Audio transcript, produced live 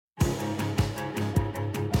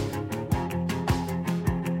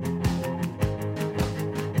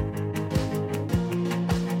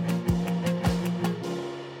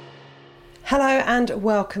Hello and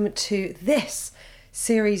welcome to this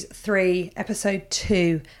Series 3, Episode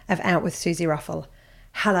 2 of Out with Susie Ruffle.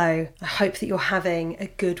 Hello, I hope that you're having a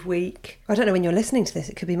good week. I don't know when you're listening to this,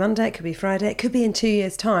 it could be Monday, it could be Friday, it could be in 2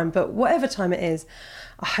 years' time, but whatever time it is,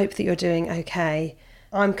 I hope that you're doing okay.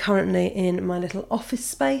 I'm currently in my little office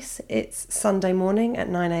space. It's Sunday morning at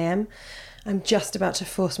 9 a.m. I'm just about to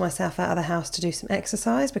force myself out of the house to do some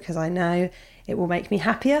exercise because I know it will make me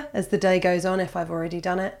happier as the day goes on if I've already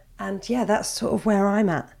done it. And yeah, that's sort of where I'm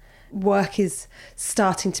at. Work is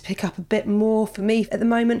starting to pick up a bit more for me at the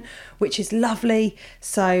moment, which is lovely.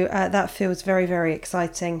 So that feels very, very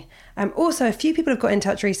exciting. Also, a few people have got in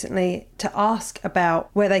touch recently to ask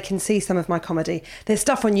about where they can see some of my comedy. There's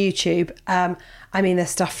stuff on YouTube. There's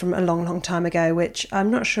stuff from a long, long time ago, which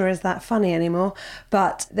I'm not sure is that funny anymore.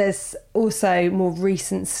 But there's also more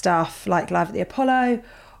recent stuff like Live at the Apollo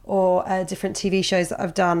or different TV shows that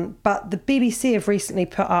I've done. But the BBC have recently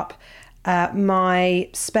put up my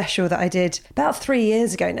special that I did about 3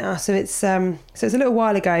 years ago now. So it's a little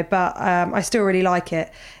while ago, but I still really like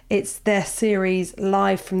it. It's their series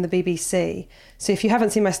Live from the BBC. So if you haven't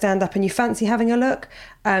seen my stand-up and you fancy having a look,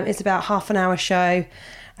 it's about half an hour show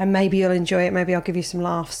and maybe you'll enjoy it. Maybe I'll give you some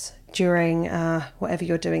laughs during whatever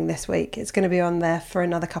you're doing this week. It's going to be on there for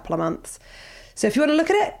another couple of months. So if you want to look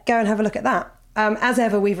at it, go and have a look at that. As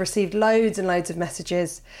ever, we've received loads and loads of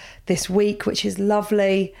messages this week, which is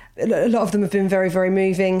lovely. A lot of them have been very, very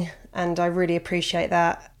moving, and I really appreciate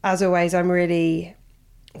that. As always, I'm really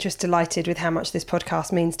just delighted with how much this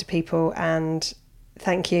podcast means to people, and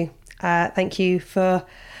thank you. Thank you for,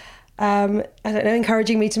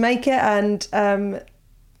 encouraging me to make it, and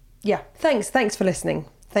thanks for listening.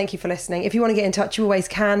 Thank you for listening. If you want to get in touch, you always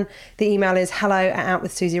can. The email is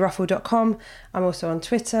hello@outwithsusieruffle.com. I'm also on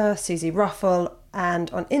Twitter, Susie Ruffle, and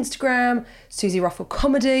on Instagram, Susie Ruffle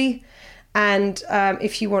Comedy. And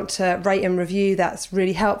if you want to rate and review, that's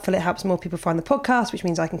really helpful. It helps more people find the podcast, which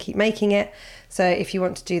means I can keep making it. So if you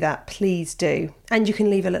want to do that, please do. And you can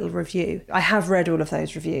leave a little review. I have read all of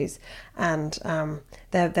those reviews and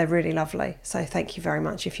they're really lovely. So thank you very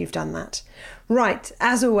much if you've done that. Right,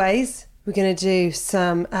 as always, we're going to do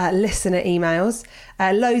some listener emails.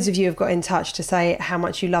 Loads of you have got in touch to say how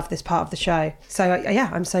much you love this part of the show. So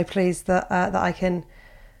I'm so pleased that I can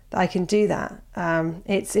do that.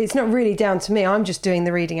 It's not really down to me. I'm just doing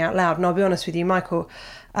the reading out loud. And I'll be honest with you, Michael,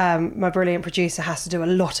 my brilliant producer, has to do a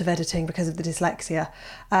lot of editing because of the dyslexia.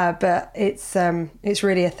 But it's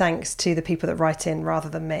really a thanks to the people that write in rather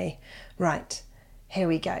than me. Right. Here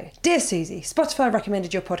we go. Dear Susie, Spotify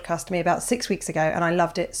recommended your podcast to me about 6 weeks ago and I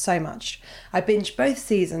loved it so much. I binged both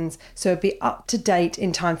seasons so it'd be up to date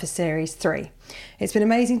in time for Series 3. It's been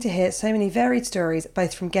amazing to hear so many varied stories,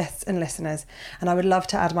 both from guests and listeners, and I would love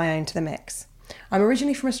to add my own to the mix. I'm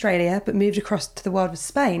originally from Australia but moved across to the world of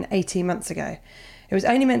Spain 18 months ago. It was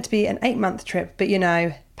only meant to be an 8-month trip, but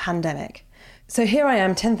pandemic. So here I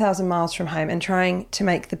am 10,000 miles from home and trying to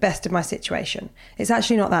make the best of my situation. It's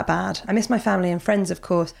actually not that bad. I miss my family and friends, of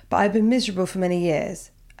course, but I've been miserable for many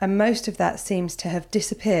years, and most of that seems to have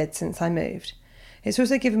disappeared since I moved. It's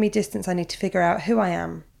also given me distance I need to figure out who I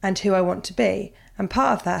am and who I want to be, and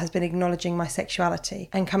part of that has been acknowledging my sexuality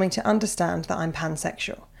and coming to understand that I'm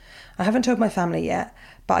pansexual. I haven't told my family yet,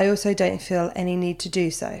 but I also don't feel any need to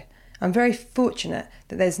do so. I'm very fortunate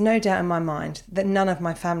that there's no doubt in my mind that none of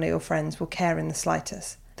my family or friends will care in the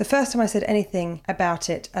slightest. The first time I said anything about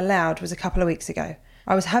it aloud was a couple of weeks ago.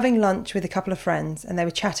 I was having lunch with a couple of friends and they were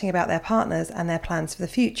chatting about their partners and their plans for the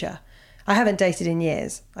future. I haven't dated in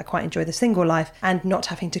years. I quite enjoy the single life and not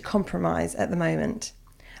having to compromise at the moment.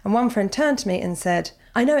 And one friend turned to me and said,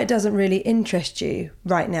 I know it doesn't really interest you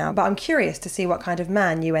right now, but I'm curious to see what kind of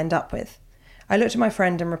man you end up with. I looked at my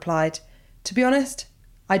friend and replied, to be honest,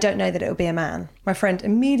 I don't know that it'll be a man. My friend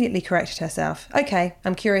immediately corrected herself. Okay,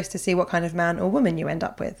 I'm curious to see what kind of man or woman you end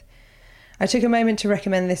up with. I took a moment to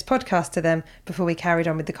recommend this podcast to them before we carried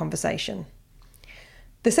on with the conversation.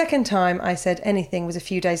 The second time I said anything was a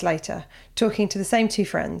few days later, talking to the same two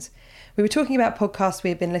friends. We were talking about podcasts we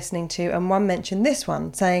had been listening to and one mentioned this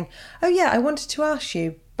one, saying, oh yeah, I wanted to ask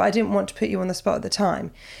you, but I didn't want to put you on the spot at the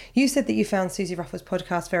time. You said that you found Susie Ruffle's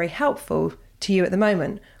podcast very helpful to you at the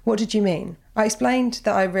moment. What did you mean? I explained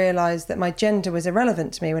that I realised that my gender was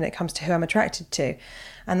irrelevant to me when it comes to who I'm attracted to,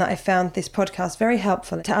 and that I found this podcast very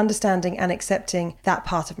helpful to understanding and accepting that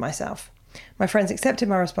part of myself. My friends accepted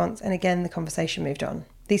my response, and again the conversation moved on.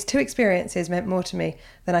 These two experiences meant more to me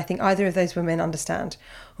than I think either of those women understand.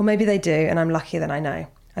 Or maybe they do, and I'm luckier than I know.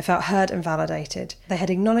 I felt heard and validated. They had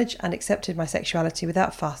acknowledged and accepted my sexuality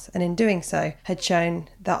without fuss, and in doing so, had shown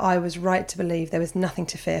that I was right to believe there was nothing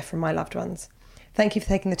to fear from my loved ones. Thank you for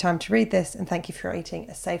taking the time to read this, and thank you for creating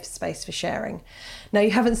a safe space for sharing. Now,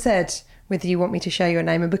 you haven't said whether you want me to share your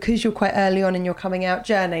name, and because you're quite early on in your coming out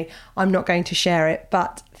journey, I'm not going to share it,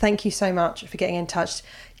 but thank you so much for getting in touch.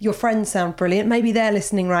 Your friends sound brilliant. Maybe they're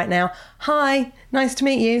listening right now. Hi, nice to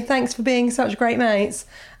meet you. Thanks for being such great mates.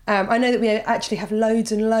 I know that we actually have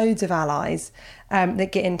loads and loads of allies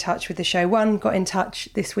that get in touch with the show. One got in touch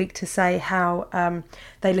this week to say how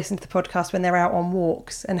they listen to the podcast when they're out on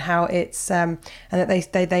walks, and how it's and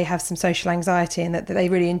that they have some social anxiety, and that they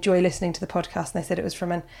really enjoy listening to the podcast. And they said it was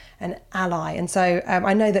from an ally. And so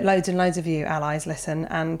I know that loads and loads of you allies listen,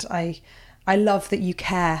 and I love that you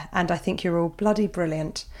care, and I think you're all bloody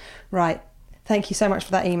brilliant. Right, thank you so much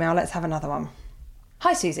for that email. Let's have another one.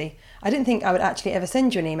 Hi Susie, I didn't think I would actually ever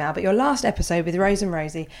send you an email, but your last episode with Rose and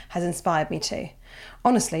Rosie has inspired me too.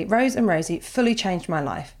 Honestly, Rose and Rosie fully changed my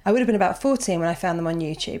life. I would have been about 14 when I found them on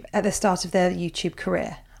YouTube, at the start of their YouTube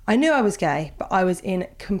career. I knew I was gay, but I was in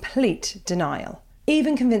complete denial,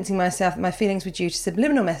 even convincing myself that my feelings were due to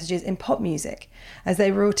subliminal messages in pop music, as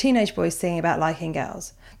they were all teenage boys singing about liking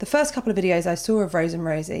girls. The first couple of videos I saw of Rose and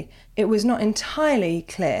Rosie, it was not entirely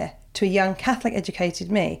clear to a young Catholic-educated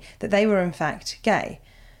me that they were in fact gay.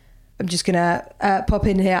 I'm just going to pop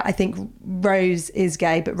in here. I think Rose is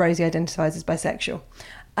gay, but Rosie identifies as bisexual.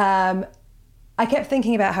 I kept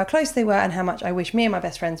thinking about how close they were and how much I wish me and my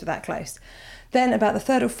best friends were that close. Then about the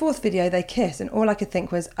third or fourth video, they kissed, and all I could think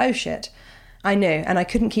was, oh shit. I knew, and I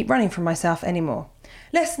couldn't keep running from myself anymore.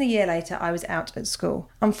 Less than a year later, I was out at school.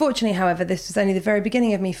 Unfortunately, however, this was only the very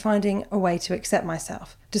beginning of me finding a way to accept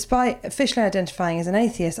myself. Despite officially identifying as an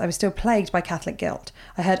atheist, I was still plagued by Catholic guilt.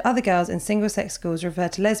 I heard other girls in single-sex schools refer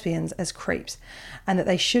to lesbians as creeps, and that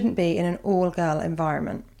they shouldn't be in an all-girl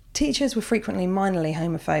environment. Teachers were frequently minorly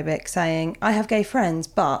homophobic, saying, I have gay friends,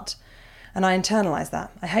 but... And I internalised that.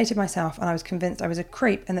 I hated myself, and I was convinced I was a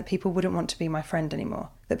creep and that people wouldn't want to be my friend anymore.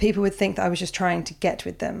 That people would think that I was just trying to get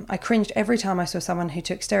with them. I cringed every time I saw someone who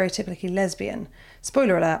took stereotypically lesbian.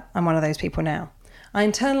 Spoiler alert, I'm one of those people now. I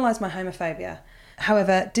internalised my homophobia,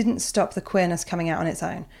 however, didn't stop the queerness coming out on its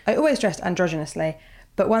own. I always dressed androgynously,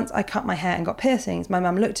 but once I cut my hair and got piercings, my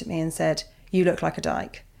mum looked at me and said, you look like a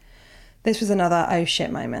dyke. This was another oh shit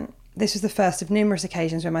moment. This was the first of numerous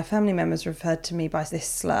occasions where my family members referred to me by this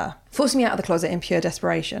slur, forcing me out of the closet in pure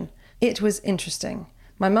desperation. It was interesting.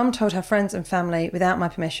 My mum told her friends and family without my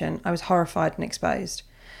permission. I was horrified and exposed.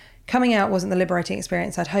 Coming out wasn't the liberating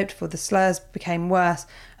experience I'd hoped for. The slurs became worse,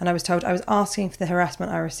 and I was told I was asking for the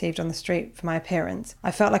harassment I received on the street for my appearance.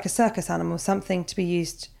 I felt like a circus animal, something to be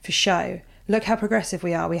used for show. Look how progressive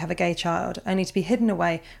we are, we have a gay child, only to be hidden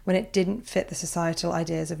away when it didn't fit the societal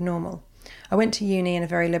ideas of normal. I went to uni in a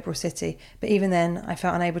very liberal city, but even then I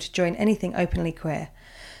felt unable to join anything openly queer,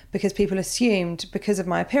 because people assumed because of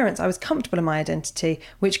my appearance I was comfortable in my identity,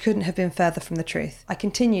 which couldn't have been further from the truth. I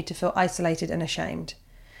continued to feel isolated and ashamed.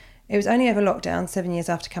 It was only over lockdown, 7 years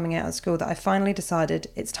after coming out of school, that I finally decided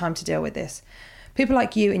it's time to deal with this. People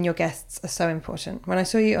like you and your guests are so important. When I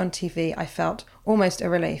saw you on TV, I felt almost a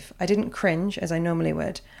relief. I didn't cringe, as I normally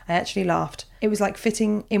would. I actually laughed. It was like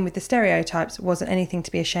fitting in with the stereotypes wasn't anything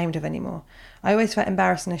to be ashamed of anymore. I always felt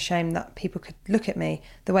embarrassed and ashamed that people could look at me,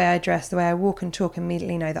 the way I dress, the way I walk and talk, and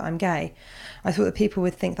immediately know that I'm gay. I thought that people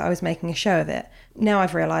would think that I was making a show of it. Now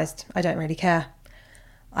I've realised I don't really care.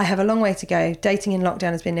 I have a long way to go. Dating in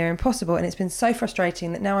lockdown has been near impossible, and it's been so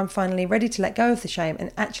frustrating that now I'm finally ready to let go of the shame and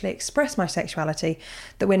actually express my sexuality,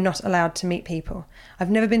 that we're not allowed to meet people. I've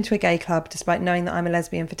never been to a gay club, despite knowing that I'm a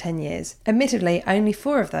lesbian for 10 years. Admittedly, only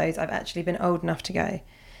 4 of those I've actually been old enough to go.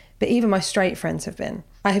 But even my straight friends have been.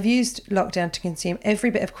 I have used lockdown to consume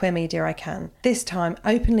every bit of queer media I can, this time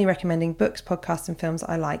openly recommending books, podcasts and films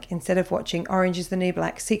I like, instead of watching Orange is the New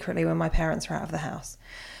Black secretly when my parents are out of the house.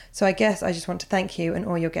 So I guess I just want to thank you and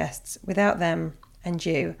all your guests. Without them and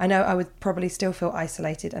you, I know I would probably still feel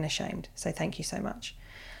isolated and ashamed. So thank you so much.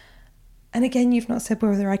 And again, you've not said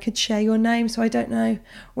whether I could share your name, so I don't know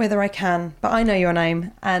whether I can, but I know your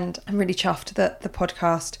name, and I'm really chuffed that the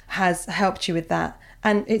podcast has helped you with that.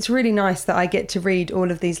 And it's really nice that I get to read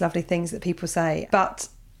all of these lovely things that people say. But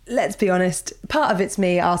let's be honest, part of it's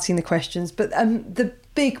me asking the questions, but the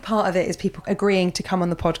big part of it is people agreeing to come on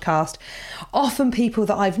the podcast. Often people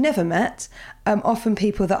that I've never met, often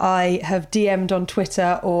people that I have DM'd on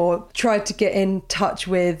Twitter or tried to get in touch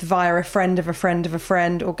with via a friend of a friend of a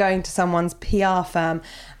friend, or going to someone's PR firm,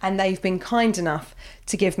 and they've been kind enough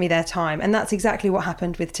to give me their time. And that's exactly what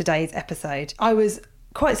happened with today's episode. I was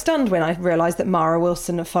quite stunned when I realised that Mara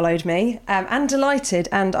Wilson followed me, and delighted,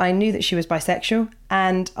 and I knew that she was bisexual,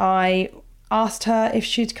 and I asked her if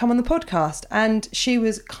she'd come on the podcast, and she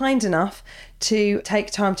was kind enough to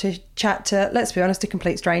take time to chat to, let's be honest, a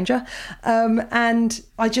complete stranger. And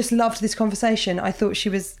I just loved this conversation. I thought she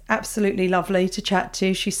was absolutely lovely to chat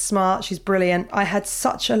to. She's smart, she's brilliant. I had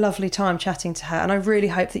such a lovely time chatting to her, and I really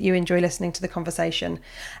hope that you enjoy listening to the conversation.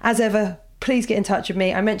 As ever, please get in touch with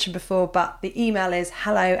me. I mentioned before, but the email is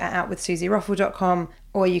hello@outwithsusieruffle.com,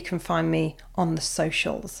 or you can find me on the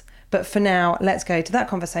socials. But for now, let's go to that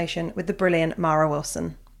conversation with the brilliant Mara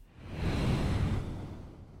Wilson.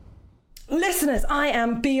 Listeners, I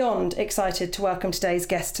am beyond excited to welcome today's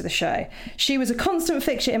guest to the show. She was a constant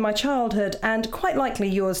fixture in my childhood, and quite likely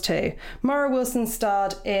yours too. Mara Wilson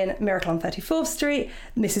starred in Miracle on 34th Street,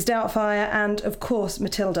 Mrs. Doubtfire, and of course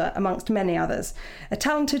Matilda, amongst many others. A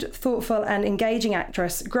talented, thoughtful and engaging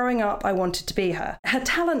actress, growing up I wanted to be her. Her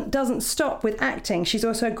talent doesn't stop with acting. She's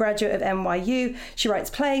also a graduate of NYU. She writes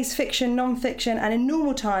plays, fiction, non-fiction, and in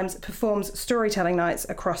normal times performs storytelling nights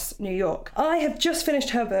across New York. I have just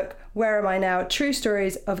finished her book, Where Am I Now? True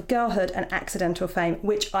Stories of Girlhood and Accidental Fame,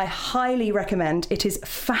 which I highly recommend. It is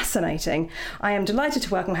fascinating. I am delighted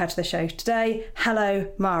to welcome her to the show today. Hello,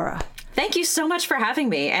 Mara. Thank you so much for having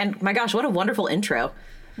me. And my gosh, what a wonderful intro.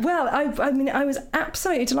 Well, I mean, I was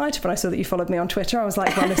absolutely delighted when I saw that you followed me on Twitter. I was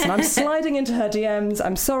like, well, listen, I'm sliding into her DMs.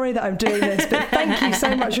 I'm sorry that I'm doing this, but thank you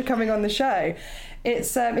so much for coming on the show.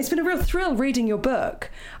 It's been a real thrill reading your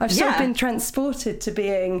book. I've sort of been transported to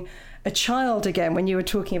being a child again when you were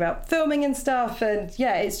talking about filming and stuff, and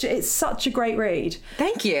it's such a great read.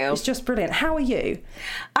 Thank you. It's just brilliant. How are you?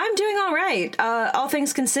 I'm doing all right, all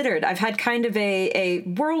things considered. I've had kind of a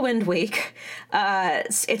whirlwind week.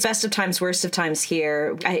 It's best of times, worst of times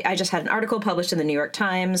here. I just had an article published in the New York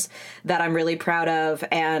Times that I'm really proud of,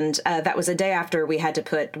 and that was a day after we had to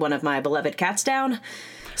put one of my beloved cats down.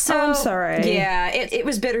 So, I'm sorry. Yeah, it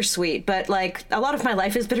was bittersweet, but like a lot of my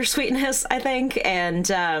life is bittersweetness, I think. And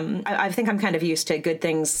I think I'm kind of used to good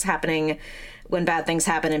things happening when bad things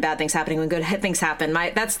happen and bad things happening when good things happen.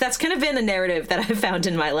 That's kind of been a narrative that I've found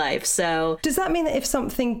in my life. So does that mean that if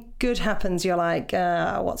something good happens, you're like,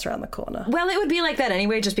 what's around the corner? Well, it would be like that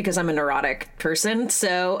anyway, just because I'm a neurotic person.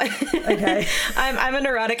 So okay. I'm a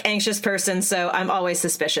neurotic, anxious person. So I'm always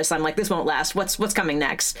suspicious. I'm like, this won't last. What's coming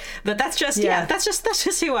next? But that's just, that's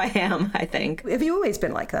just who I am, I think. Have you always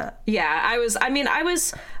been like that? Yeah, I was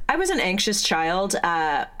an anxious child.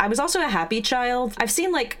 I was also a happy child. I've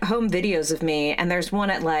seen like home videos of me, and there's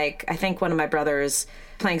one at like, I think one of my brothers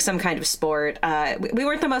playing some kind of sport. We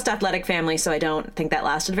weren't the most athletic family, so I don't think that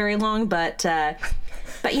lasted very long, but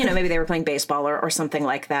you know, maybe they were playing baseball or something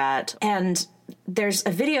like that. And there's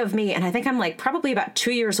a video of me, and I think I'm like probably about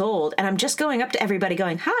 2 years old, and I'm just going up to everybody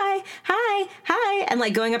going, hi, hi, hi, and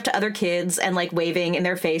like going up to other kids and like waving in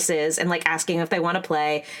their faces and like asking if they want to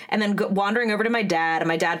play, and then wandering over to my dad, and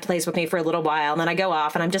my dad plays with me for a little while, and then I go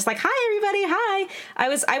off and I'm just like, hi everybody, hi.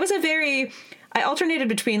 I alternated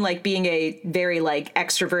between like being a very like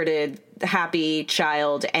extroverted, happy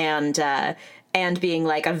child and being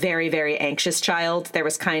like a very, very anxious child. There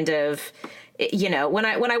was kind of, you know, when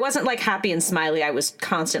I wasn't like happy and smiley, I was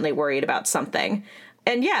constantly worried about something.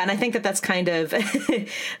 And yeah, and I think that's kind of,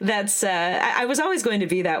 I was always going to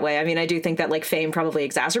be that way. I mean, I do think that like fame probably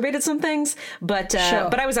exacerbated some things, but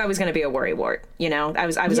I was always going to be a worrywart, you know, I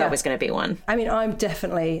was always going to be one. I mean, I'm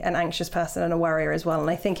definitely an anxious person and a worrier as well. And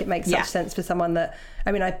I think it makes such sense for someone that,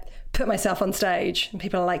 I mean, I put myself on stage and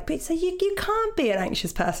people are like, but so you can't be an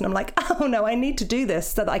anxious person. I'm like, oh no, I need to do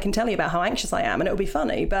this so that I can tell you about how anxious I am, and it'll be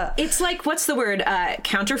funny. But it's like, what's the word?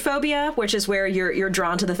 Counterphobia, which is where you're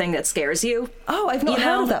drawn to the thing that scares you. Oh, I've not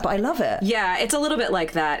heard of that, but I love it. Yeah, it's a little bit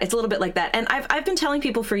like that. And I've been telling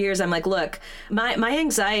people for years, I'm like, look, my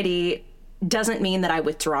anxiety doesn't mean that I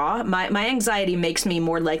withdraw. My anxiety makes me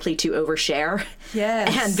more likely to overshare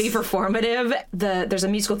and be performative. There's a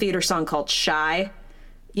musical theater song called Shy,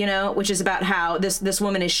 you know, which is about how this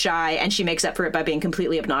woman is shy and she makes up for it by being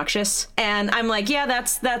completely obnoxious. And I'm like, yeah,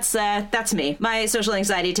 that's me. My social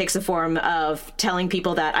anxiety takes the form of telling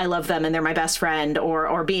people that I love them and they're my best friend,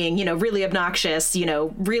 or being, you know, really obnoxious, you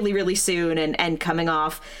know, really, really soon and coming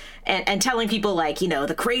off and telling people like, you know,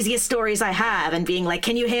 the craziest stories I have and being like,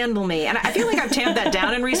 can you handle me? And I feel like I've tamped that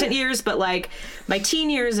down in recent years, but like my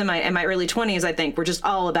teen years and my early 20s, I think, were just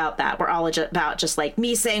all about that. We're all about just like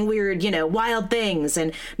me saying weird, you know, wild things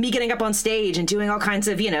and me getting up on stage and doing all kinds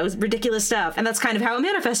of, you know, ridiculous stuff. And that's kind of how it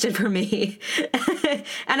manifested for me.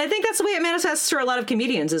 And I think that's the way it manifests for a lot of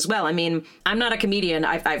comedians as well. I mean, I'm not a comedian.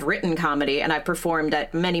 I've written comedy and I've performed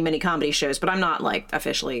at many, many comedy shows, but I'm not like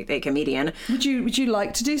officially a comedian. Would you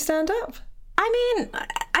like to do stand-up? I mean,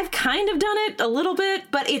 I've kind of done it a little bit,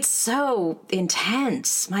 but it's so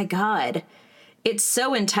intense. My God. it's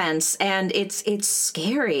so intense and it's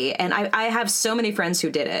scary. And I have so many friends who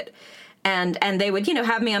did it. And they would,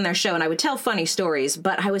 have me on their show and I would tell funny stories,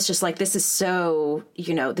 but I was just like, this is so,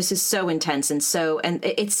 this is so intense and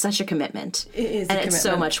it's such a commitment. It is and it's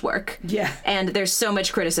so much work. Yeah. And there's so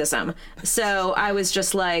much criticism. So I was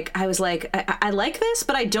just like, I like this,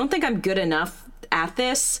 but I don't think I'm good enough at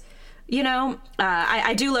this.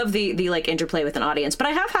 I do love the like interplay with an audience, but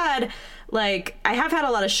I have had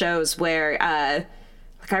a lot of shows where,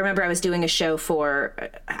 I remember I was doing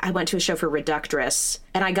I went to a show for Reductress,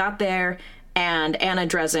 and I got there, and Anna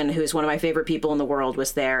Dresden, who's one of my favorite people in the world,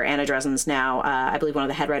 was there. Anna Dresden's now, I believe, one of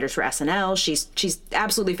the head writers for SNL. She's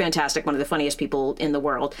absolutely fantastic, one of the funniest people in the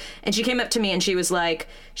world. And she came up to me and she was like,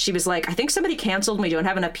 I think somebody canceled and we don't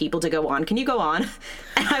have enough people to go on. Can you go on?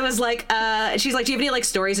 And I was like, she's like, do you have any like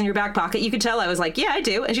stories in your back pocket you could tell? I was like, yeah, I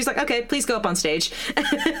do. And she's like, okay, please go up on stage.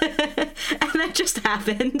 And that just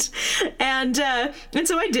happened. And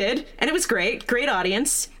so I did. And it was great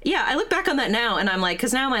audience. Yeah, I look back on that now and I'm like,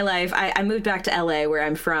 because now my life, I moved back to LA where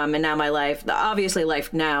I'm from, and now my life, obviously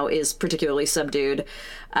life now is particularly subdued.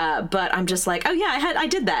 But I'm just like, oh yeah, I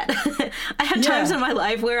did that. I had times in my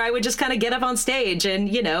life where I would just kind of get up on stage and,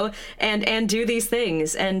 and do these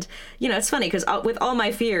things. And, it's funny because with all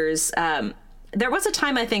my fears, there was a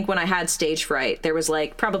time I think when I had stage fright. There was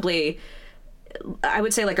like probably, I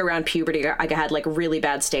would say like around puberty, I had like really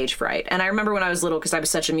bad stage fright. And I remember when I was little, because I was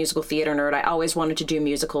such a musical theater nerd, I always wanted to do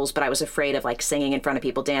musicals, but I was afraid of like singing in front of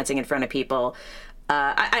people, dancing in front of people.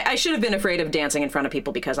 I should have been afraid of dancing in front of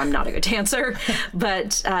people because I'm not a good dancer.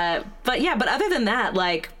 But other than that,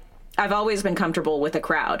 like I've always been comfortable with a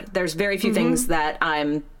crowd. There's very few things that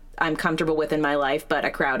I'm comfortable with in my life, but a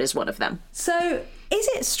crowd is one of them. So is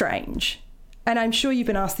it strange? And I'm sure you've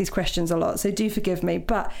been asked these questions a lot, so do forgive me,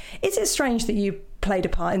 but is it strange that you played a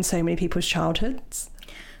part in so many people's childhoods?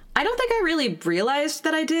 I don't think I really realized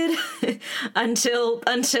that I did until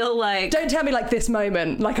like... Don't tell me like this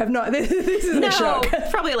moment, like I've not... This isn't a shock.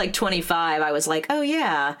 Probably like 25, I was like, oh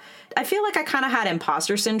yeah. I feel like I kind of had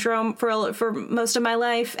imposter syndrome for most of my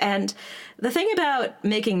life. And the thing about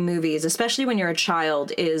making movies, especially when you're a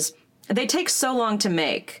child, is they take so long to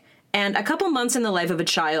make. And a couple months in the life of a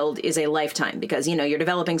child is a lifetime because, you're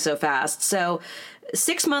developing so fast. So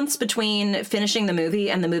 6 months between finishing the movie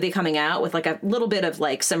and the movie coming out with like a little bit of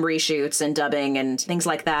like some reshoots and dubbing and things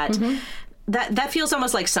like that. Mm-hmm. That feels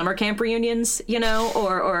almost like summer camp reunions,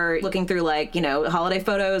 or looking through like, holiday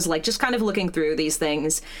photos, like just kind of looking through these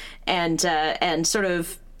things and sort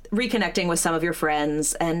of reconnecting with some of your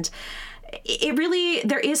friends. And it really,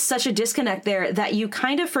 there is such a disconnect there that you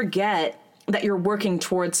kind of forget that you're working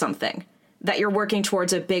towards something, that you're working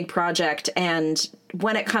towards a big project. And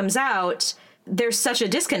when it comes out, there's such a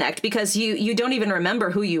disconnect because you don't even remember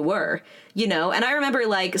who you were, And I remember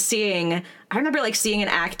seeing an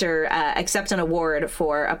actor accept an award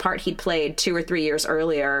for a part he'd played 2 or 3 years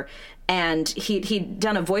earlier. And he'd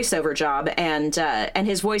done a voiceover job, and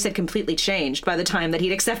his voice had completely changed by the time that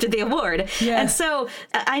he'd accepted the award. Yeah. And so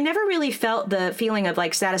I never really felt the feeling of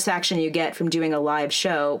like satisfaction you get from doing a live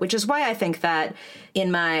show, which is why I think that in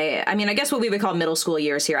my, I guess what we would call middle school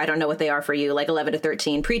years here, I don't know what they are for you, like 11 to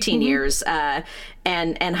 13, preteen years,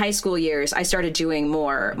 and high school years, I started doing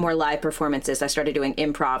more live performances. I started doing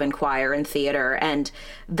improv and choir and theater, and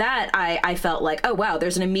that I felt like, oh wow,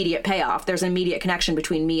 there's an immediate payoff. There's an immediate connection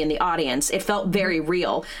between me and the audience. It felt very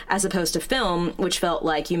real, as opposed to film, which felt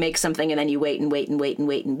like you make something and then you wait and wait and wait and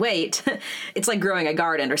wait and wait. It's like growing a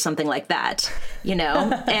garden or something like that,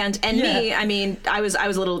 And yeah. me, I was a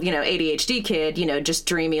little, ADHD kid, just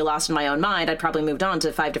dreamy, lost in my own mind. I'd probably moved on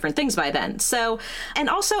to 5 different things by then. So, and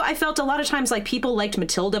also I felt a lot of times like people liked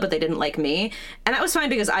Matilda, but they didn't like me. And that was fine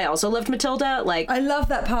because I also loved Matilda. Like, I love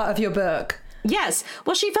that part of your book. Yes.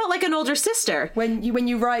 Well, she felt like an older sister. When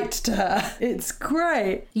you write to her, it's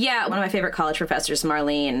great. Yeah. One of my favorite college professors,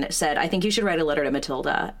 Marlene, said, I think you should write a letter to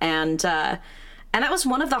Matilda. And that was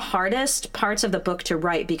one of the hardest parts of the book to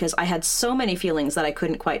write because I had so many feelings that I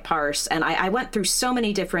couldn't quite parse. And I went through so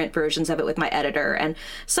many different versions of it with my editor. And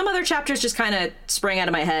some other chapters just kind of sprang out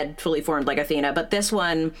of my head, fully formed like Athena. But this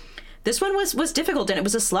one was difficult, and it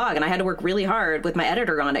was a slog, and I had to work really hard with my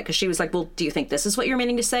editor on it because she was like, well, do you think this is what you're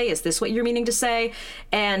meaning to say? Is this what you're meaning to say?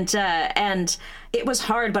 And it was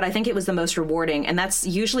hard, but I think it was the most rewarding. And that's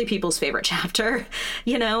usually people's favorite chapter,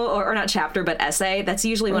 or not chapter, but essay. That's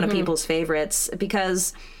usually one of people's favorites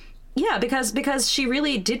because she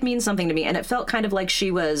really did mean something to me. And it felt kind of like she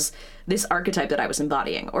was this archetype that I was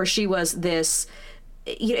embodying, or she was this...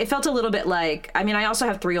 It felt a little bit like, I also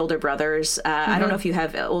have 3 older brothers. I don't know if you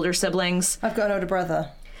have older siblings. I've got an older brother.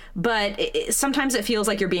 but sometimes it feels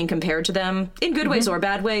like you're being compared to them in good ways or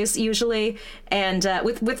bad ways, usually. And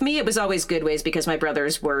with me, it was always good ways because my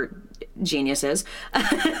brothers were geniuses.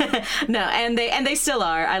 No, and they still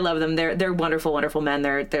are. I love them. They're wonderful, wonderful men.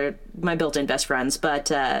 They're my built-in best friends. But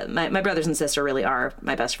my brothers and sister really are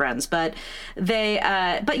my best friends. But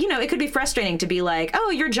but it could be frustrating to be like, oh,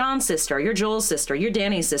 you're John's sister, you're Joel's sister, you're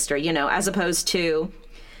Danny's sister, as opposed to,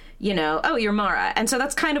 oh, you're Mara. And so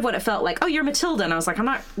that's kind of what it felt like. Oh, you're Matilda. And I was like, I'm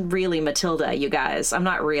not really Matilda, you guys. I'm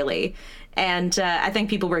not really. And I think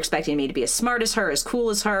people were expecting me to be as smart as her, as cool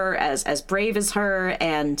as her, as brave as her.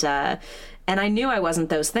 And I knew I wasn't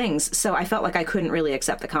those things. So I felt like I couldn't really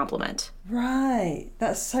accept the compliment. Right.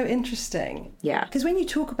 That's so interesting. Yeah. Because when you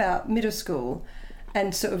talk about middle school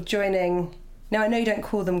and sort of joining, now I know you don't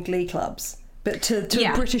call them glee clubs, but to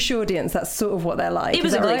a British audience, that's sort of what they're like. It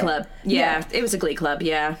was a glee club. Yeah, it was a glee club,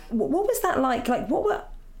 yeah. What was that like? Like, what were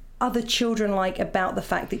other children like about the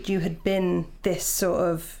fact that you had been this sort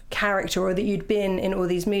of character, or that you'd been in all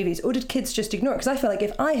these movies? Or did kids just ignore it? Because I feel like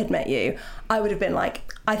if I had met you, I would have been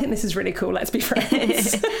like, I think this is really cool, let's be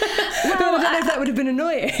friends. Well, I don't know if that would have been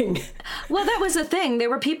annoying. Well, that was the thing.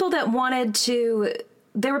 There were people that wanted to...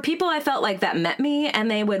 There were people I felt like that met me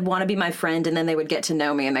and they would want to be my friend, and then they would get to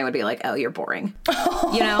know me and they would be like, oh, you're boring,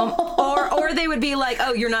 or they would be like,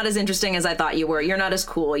 oh, you're not as interesting as I thought you were. You're not as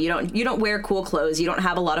cool. You don't wear cool clothes. You don't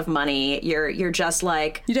have a lot of money. You're just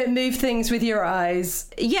like, you don't move things with your eyes.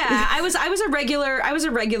 Yeah. I was a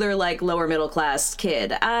regular like lower middle class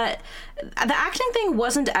kid. The acting thing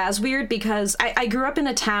wasn't as weird because I grew up in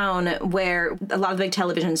a town where a lot of the big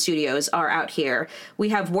television studios are out here. We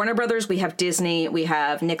have Warner Brothers, we have Disney, we have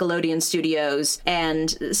Nickelodeon Studios,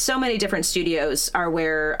 and so many different studios are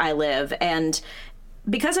where I live. And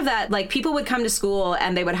because of that, like, people would come to school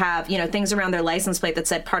and they would have, things around their license plate that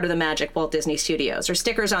said part of the magic Walt Disney Studios, or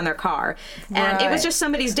stickers on their car. And it was just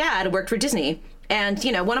somebody's dad worked for Disney. And,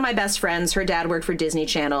 one of my best friends, her dad worked for Disney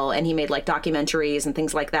Channel, and he made like documentaries and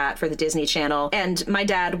things like that for the Disney Channel. And my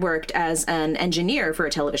dad worked as an engineer for a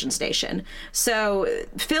television station. So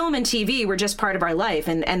film and TV were just part of our life.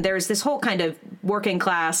 And there's this whole kind of working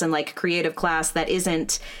class and like creative class that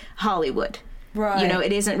isn't Hollywood. Right.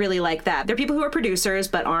 It isn't really like that. There are people who are producers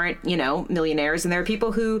but aren't, millionaires. And there are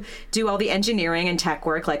people who do all the engineering and tech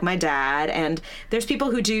work like my dad. And there's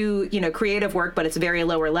people who do, creative work, but it's very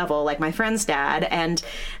lower level, like my friend's dad. And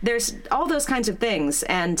there's all those kinds of things.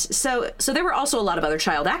 And so there were also a lot of other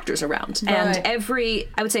child actors around. Right. And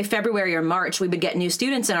I would say February or March, we would get new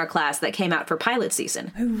students in our class that came out for pilot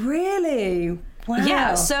season. Oh, really? Wow.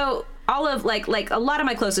 Yeah. So all of like a lot of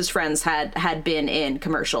my closest friends had been in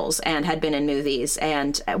commercials and had been in movies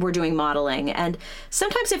and were doing modeling. And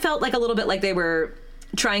sometimes it felt like a little bit like they were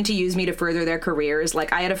trying to use me to further their careers.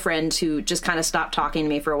 Like, I had a friend who just kind of stopped talking to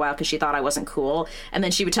me for a while because she thought I wasn't cool. And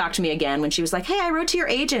then she would talk to me again when she was like, hey, I wrote to your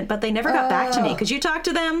agent, but they never got back to me. Could you talk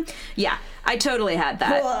to them? Yeah, I totally had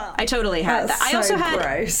that. I totally had that. I also had,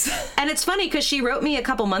 gross. And it's funny because she wrote me a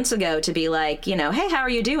couple months ago to be like, hey, how are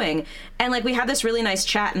you doing? And like, we had this really nice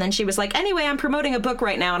chat. And then she was like, anyway, I'm promoting a book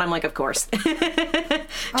right now. And I'm like, of course.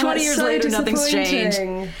 20 years later, nothing's changed.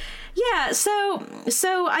 Yeah, so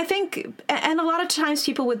I think, and a lot of times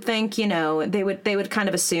people would think, they would kind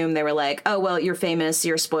of assume, they were like, oh, well, you're famous,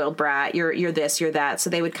 you're a spoiled brat, you're this, you're that. So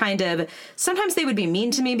they would sometimes they would be mean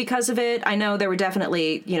to me because of it. I know there were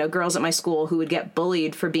definitely, girls at my school who would get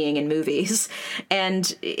bullied for being in movies.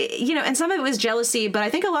 And, and some of it was jealousy, but I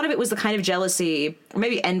think a lot of it was the kind of jealousy, or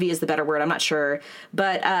maybe envy is the better word, I'm not sure.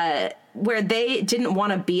 But where they didn't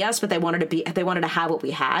want to be us, but they wanted to have what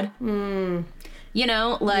we had. Mm.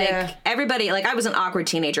 Everybody, like, I was an awkward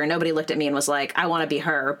teenager. Nobody looked at me and was like, I want to be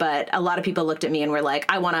her. But a lot of people looked at me and were like,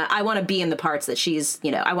 I want to be in the parts that she's,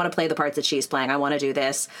 I want to play the parts that she's playing. I want to do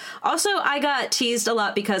this. Also, I got teased a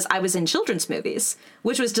lot because I was in children's movies,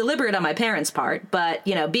 which was deliberate on my parents' part. But,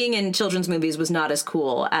 being in children's movies was not as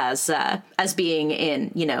cool as being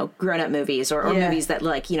in, grown-up movies or movies that,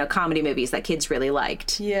 like, comedy movies that kids really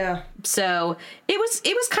liked. Yeah. So it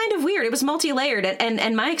was kind of weird. It was multi-layered.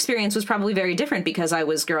 And my experience was probably very different because I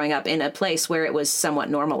was growing up in a place where it was somewhat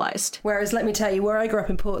normalized. Whereas, let me tell you, where I grew up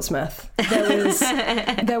in Portsmouth,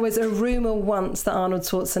 there was a rumour once that Arnold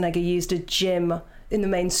Schwarzenegger used a gym in the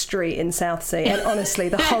main street in Southsea. And honestly,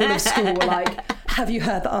 the whole of school were like, have you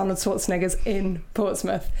heard that Arnold Schwarzenegger's in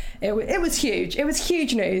Portsmouth? It was huge. It was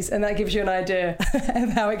huge news. And that gives you an idea of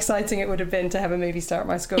how exciting it would have been to have a movie star at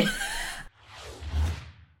my school.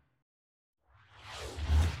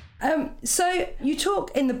 So you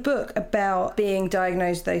talk in the book about being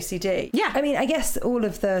diagnosed with OCD. Yeah. I mean, I guess all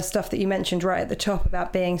of the stuff that you mentioned right at the top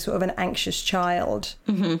about being sort of an anxious child,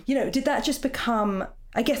 did that just become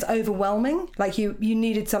I guess, overwhelming? Like you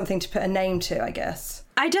needed something to put a name to, I guess.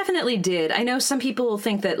 I definitely did. I know some people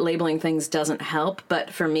think that labeling things doesn't help,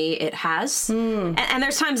 but for me, it has. And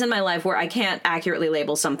there's times in my life where I can't accurately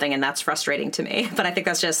label something, and that's frustrating to me. But I think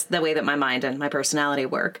that's just the way that my mind and my personality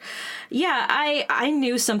work. Yeah, I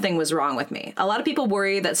knew something was wrong with me. A lot of people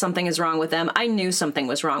worry that something is wrong with them. I knew something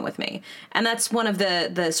was wrong with me. And that's one of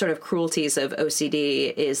the sort of cruelties of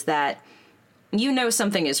OCD, is that you know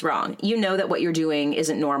something is wrong. You know that what you're doing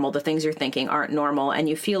isn't normal. The things you're thinking aren't normal, and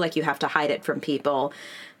you feel like you have to hide it from people.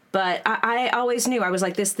 But I always knew, I was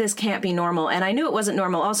like, this can't be normal. And I knew it wasn't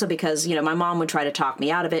normal also because, you know, my mom would try to talk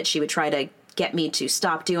me out of it. She would try to get me to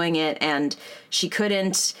stop doing it, and she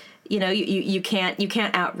couldn't. You know, you can't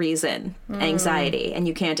out reason anxiety, and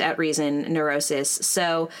you can't out reason neurosis.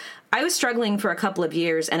 So I was struggling for a couple of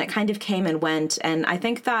years, and it kind of came and went. And I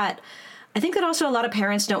think that also a lot of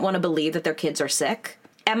parents don't want to believe that their kids are sick.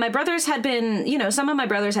 And my brothers had been, you know, some of my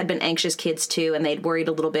brothers had been anxious kids too, and they'd worried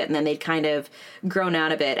a little bit, and then they'd kind of grown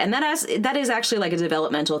out of it. And that is actually like a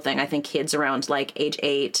developmental thing. I think kids around like age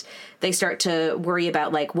 8, they start to worry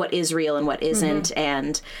about like what is real and what isn't,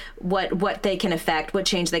 and what they can affect, what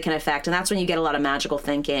change they can affect. And that's when you get a lot of magical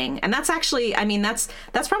thinking. And that's actually, I mean, that's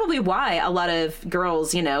probably why a lot of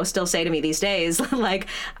girls, you know, still say to me these days, like,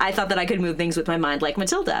 I thought that I could move things with my mind like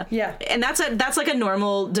Matilda. Yeah. And that's like a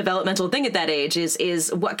normal developmental thing at that age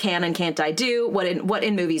is what can and can't I do? What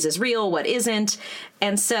in movies is real? What isn't?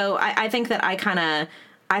 And so I think that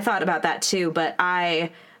I thought about that too, but I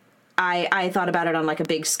thought about it on like a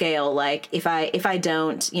big scale. Like if I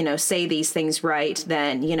don't, you know, say these things right,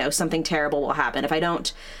 then, you know, something terrible will happen. If I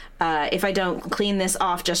don't clean this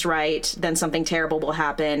off just right, then something terrible will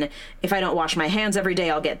happen. If I don't wash my hands every day,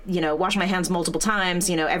 I'll get, you know, wash my hands multiple times,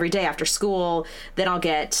 you know, every day after school, then I'll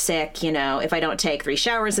get sick. You know, if I don't take 3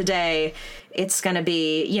 showers a day, it's going to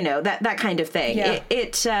be, you know, that kind of thing. Yeah.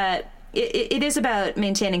 It is about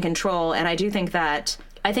maintaining control. And I think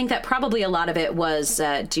that probably a lot of it was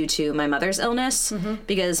due to my mother's illness,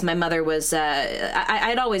 because my mother was,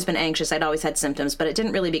 I'd always been anxious. I'd always had symptoms, but it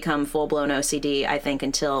didn't really become full-blown OCD, I think,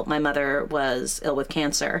 until my mother was ill with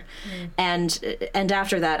cancer. And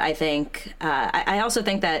after that, I think, I also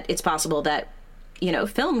think that it's possible that, you know,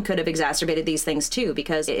 film could have exacerbated these things too,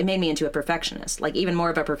 because it made me into a perfectionist, like even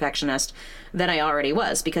more of a perfectionist than I already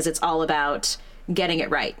was, because it's all about getting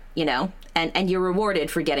it right, you know, and you're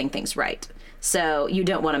rewarded for getting things right. So you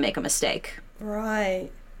don't want to make a mistake.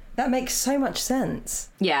 Right. That makes so much sense.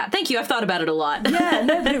 Yeah. Thank you. I've thought about it a lot. Yeah,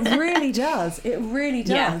 no, but it really does. It really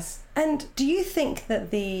does. Yeah. And do you think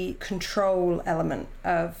that the control element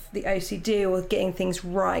of the OCD, or getting things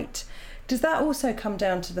right, does that also come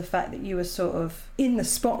down to the fact that you were sort of in the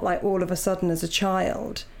spotlight all of a sudden as a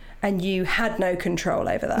child, and you had no control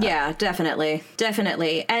over that? Yeah, definitely.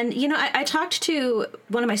 Definitely. And, you know, I talked to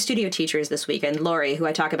one of my studio teachers this weekend, Lori, who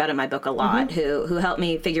I talk about in my book a lot, who helped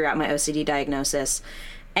me figure out my OCD diagnosis.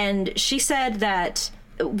 And she said that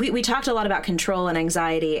we talked a lot about control and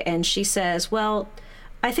anxiety. And she says, well,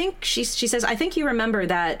 I think she says, I think you remember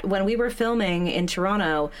that when we were filming in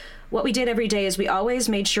Toronto, what we did every day is we always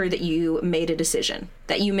made sure that you made a decision,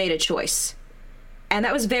 that you made a choice. And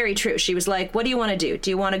that was very true. She was like, what do you want to do? Do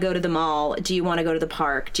you want to go to the mall? Do you want to go to the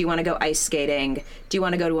park? Do you want to go ice skating? Do you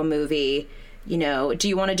want to go to a movie? You know, do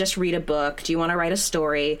you want to just read a book? Do you want to write a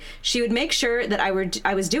story? She would make sure that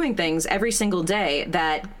I was doing things every single day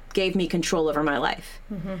that gave me control over my life.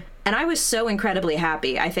 And I was so incredibly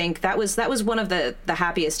happy. I think that was one of the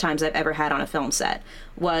happiest times I've ever had on a film set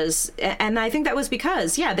and I think that was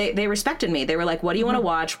because, yeah, they respected me. They were like, what do you want to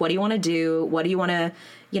watch? What do you want to do? What do you want to,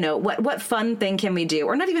 you know, what fun thing can we do?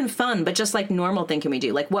 Or not even fun, but just like normal thing can we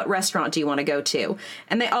do? Like, what restaurant do you want to go to?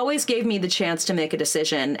 And they always gave me the chance to make a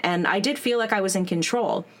decision. And I did feel like I was in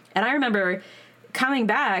control. And I remember coming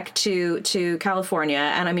back to California,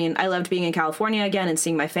 and I mean, I loved being in California again and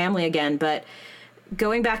seeing my family again, but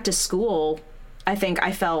going back to school, I think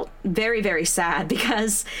I felt very, very sad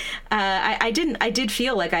because I did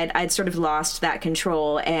feel like I'd sort of lost that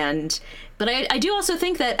control. But I do also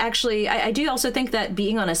think that actually, I do also think that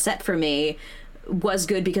being on a set for me was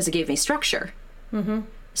good because it gave me structure.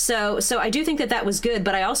 So I do think that was good,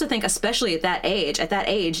 but I also think, especially at that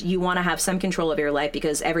age, you want to have some control of your life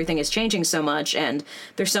because everything is changing so much and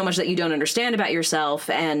there's so much that you don't understand about yourself.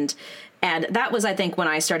 And And that was, I think, when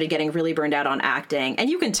I started getting really burned out on acting. And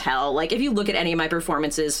you can tell, like, if you look at any of my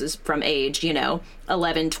performances from age,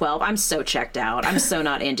 11, 12, I'm so checked out. I'm so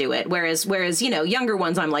not into it. Whereas, younger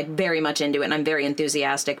ones, I'm like very much into it and I'm very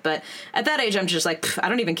enthusiastic. But at that age, I'm just like, I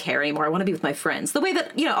don't even care anymore. I want to be with my friends. The way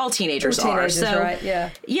that, all teenagers are. So, right?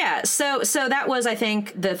 Yeah. Yeah. So that was, I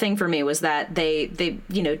think, the thing for me was that they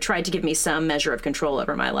tried to give me some measure of control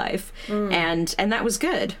over my life. And that was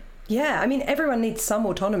good. Yeah, I mean, everyone needs some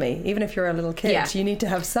autonomy. Even if you're a little kid, you need to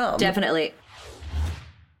have some. Definitely.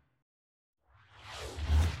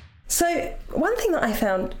 So one thing that I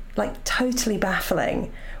found like totally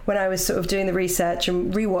baffling when I was sort of doing the research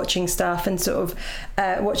and rewatching stuff and sort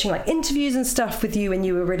of watching like interviews and stuff with you when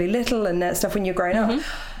you were really little and stuff when you were growing up,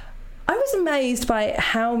 I was amazed by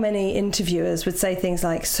how many interviewers would say things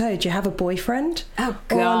like, so do you have a boyfriend? Oh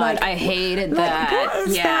God, I hated that. What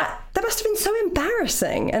is that? That must have been so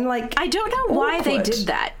embarrassing and like I don't know why awkward. they did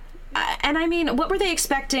that. And I mean, what were they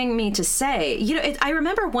expecting me to say? I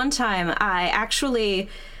remember one time I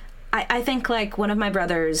think like one of my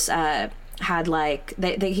brothers had like,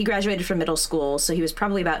 he graduated from middle school, so he was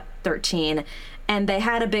probably about 13. And they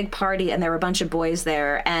had a big party and there were a bunch of boys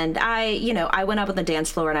there. And I went up on the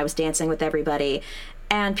dance floor and I was dancing with everybody.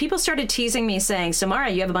 And people started teasing me saying, Samara,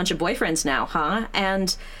 you have a bunch of boyfriends now, huh?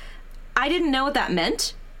 And I didn't know what that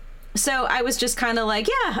meant. So I was just kind of like,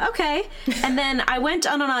 yeah, okay. And then I went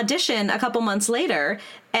on an audition a couple months later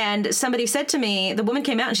and somebody said to me, the woman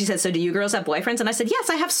came out and she said, so do you girls have boyfriends? And I said, yes,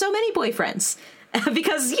 I have so many boyfriends.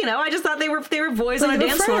 Because, I just thought they were boys on a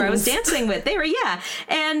dance floor I was dancing with. They were, yeah.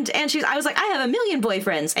 And I was like, I have 1 million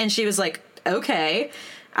boyfriends. And she was like, okay.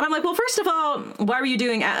 And I'm like, well, first of all, what were you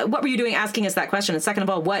doing asking us that question? And second of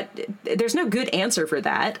all, there's no good answer for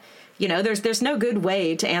that. There's no good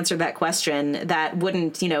way to answer that question that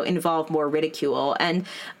wouldn't, involve more ridicule. And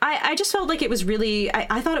I just felt like it was really,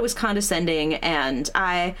 I thought it was condescending, and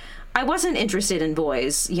I wasn't interested in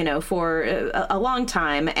boys, for a long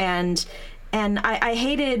time. And I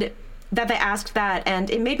hated that they asked that, and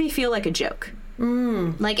it made me feel like a joke.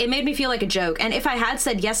 Like, it made me feel like a joke. And if I had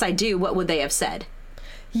said, yes, I do, what would they have said?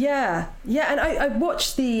 Yeah, and I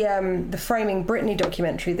watched the Framing Britney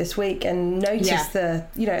documentary this week and noticed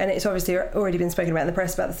and it's obviously already been spoken about in the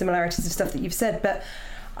press about the similarities of stuff that you've said, but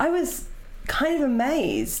I was kind of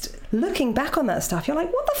amazed looking back on that stuff. You're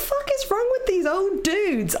like, what the fuck is wrong with these old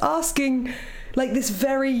dudes asking like this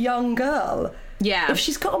very young girl if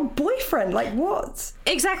she's got a boyfriend? Like, what?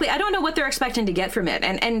 Exactly. I don't know what they're expecting to get from it.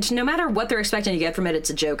 And no matter what they're expecting to get from it, it's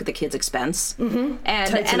a joke at the kid's expense.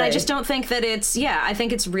 And I just don't think that I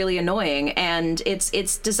think it's really annoying. And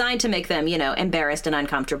it's designed to make them, embarrassed and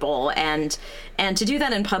uncomfortable. And to do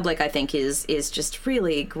that in public, I think is just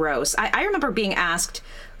really gross. I remember being asked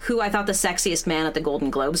who I thought the sexiest man at the Golden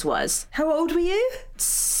Globes was. How old were you?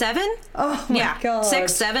 7. Oh my God.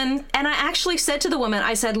 6, 7. And I actually said to the woman,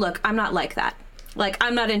 I said, look, I'm not like that. Like,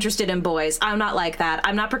 I'm not interested in boys. I'm not like that.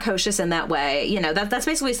 I'm not precocious in that way. That's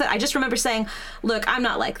basically said. I just remember saying, look, I'm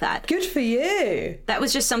not like that. Good for you. That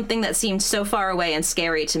was just something that seemed so far away and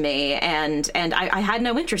scary to me. And I had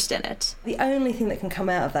no interest in it. The only thing that can come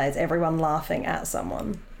out of that is everyone laughing at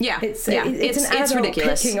someone. Yeah. It's an adult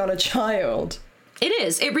ridiculous. picking on a child. It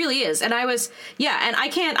is. It really is. And I was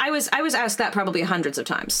asked that probably hundreds of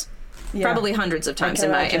times. Yeah. Probably hundreds of times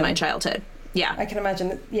in my childhood. Yeah. I can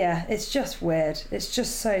imagine. Yeah, it's just weird. It's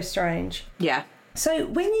just so strange. Yeah. So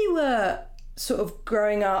when you were sort of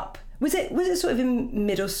growing up, was it sort of in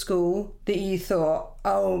middle school that you thought,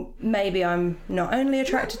 oh, maybe I'm not only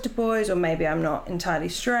attracted to boys, or maybe I'm not entirely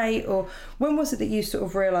straight? Or when was it that you sort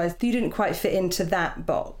of realised that you didn't quite fit into that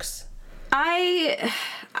box? I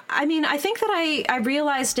mean, I think that I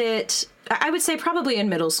realized it, I would say probably in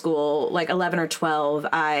middle school, like 11 or 12,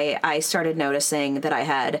 I started noticing that I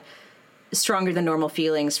had stronger than normal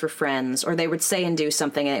feelings for friends, or they would say and do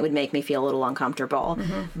something and it would make me feel a little uncomfortable.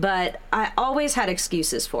 But I always had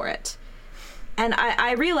excuses for it. And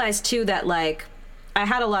I realized too that like I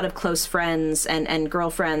had a lot of close friends and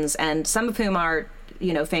girlfriends, and some of whom are,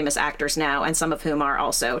 famous actors now, and some of whom are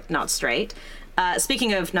also not straight.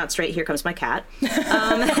 Speaking of not straight, here comes my cat.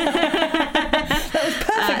 That was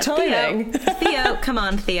perfect timing. Theo, come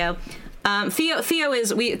on, Theo. Theo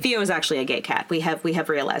is actually a gay cat. We have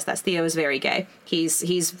realized that Theo is very gay.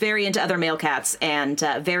 He's very into other male cats, and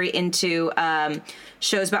very into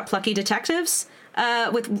shows about plucky detectives,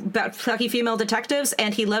 about plucky female detectives,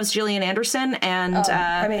 and he loves Gillian Anderson. And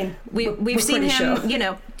I mean, we've seen him, sure.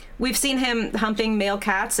 we've seen him humping male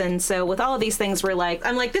cats, and so with all of these things,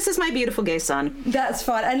 I'm like, this is my beautiful gay son. That's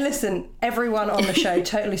fine. And listen, everyone on the show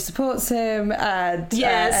totally supports him, and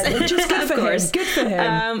yes, and just good for him. Good for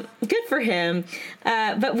him. Good for him.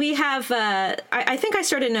 But we have. I think I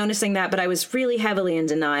started noticing that, but I was really heavily in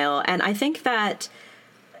denial, and I think that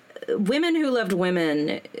women who loved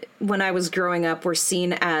women when I was growing up were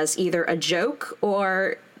seen as either a joke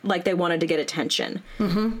or like they wanted to get attention.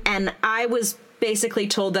 Mm-hmm. And I was basically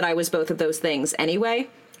told that I was both of those things anyway,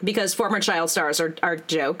 because former child stars are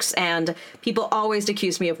jokes, and people always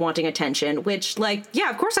accused me of wanting attention, which, like, yeah,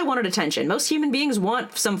 of course I wanted attention. Most human beings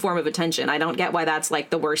want some form of attention. I don't get why that's, like,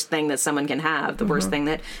 the worst thing that someone can have. The worst thing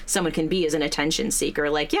that someone can be is an attention seeker.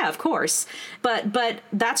 Like, yeah, of course. But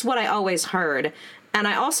that's what I always heard. And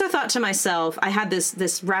I also thought to myself, I had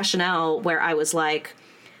this rationale where I was like,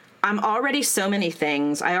 I'm already so many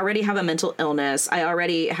things. I already have a mental illness. I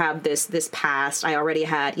already have this past. I already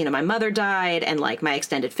had, my mother died, and like my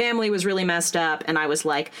extended family was really messed up. And I was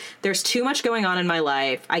like, there's too much going on in my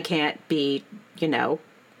life. I can't be,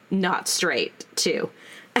 not straight too.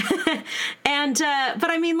 And,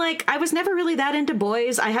 but I mean, like, I was never really that into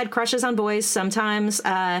boys. I had crushes on boys sometimes.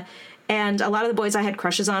 And a lot of the boys I had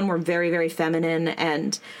crushes on were very, very feminine.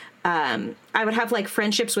 And, I would have like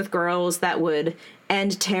friendships with girls that would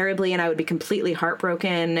end terribly, and I would be completely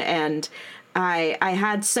heartbroken. And I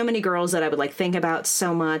had so many girls that I would like think about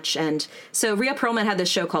so much. And so Rhea Perlman had this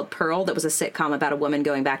show called Pearl that was a sitcom about a woman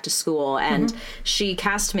going back to school. And she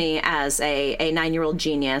cast me as a 9-year-old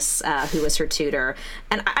genius who was her tutor.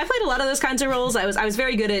 And I played a lot of those kinds of roles. I was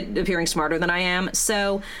very good at appearing smarter than I am.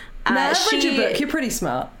 So I've read your book. You're pretty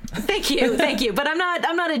smart. Thank you. But I'm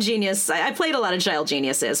not a genius. I played a lot of child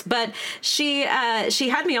geniuses. But she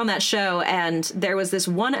had me on that show, and there was this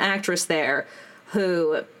one actress there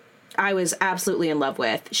who I was absolutely in love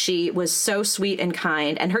with. She was so sweet and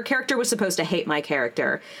kind, and her character was supposed to hate my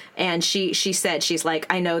character. And she said, she's like,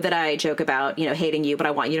 I know that I joke about, hating you, but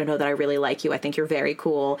I want you to know that I really like you. I think you're very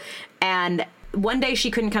cool. And one day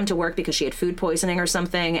she couldn't come to work because she had food poisoning or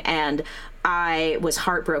something, and I was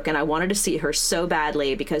heartbroken. I wanted to see her so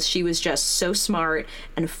badly because she was just so smart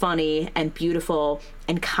and funny and beautiful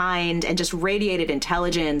and kind and just radiated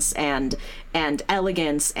intelligence and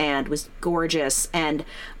elegance and was gorgeous. And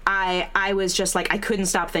I was just like, I couldn't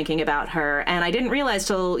stop thinking about her. And I didn't realize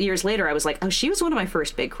till years later, I was like, oh, she was one of my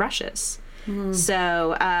first big crushes.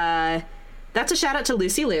 So that's a shout out to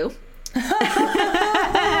Lucy Liu.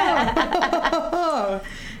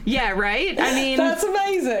 Yeah, right? I mean, that's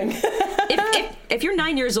amazing. if you're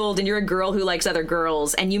 9 years old and you're a girl who likes other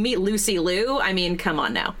girls and you meet Lucy Liu, I mean, come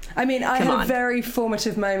on now. I mean, I had a very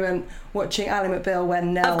formative moment watching Ally McBeal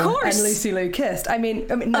when Nell and Lucy Liu kissed. I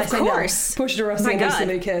mean, I say Nell, Portia de Rossi and Lucy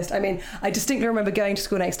Liu kissed. I mean, I distinctly remember going to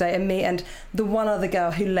school next day and me and the one other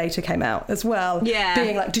girl who later came out as well,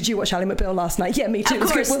 being like, did you watch Ally McBeal last night? Yeah, me too. It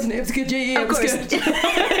was good, wasn't it? It was good. Yeah, it was good.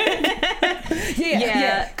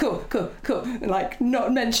 Yeah. Cool. Like,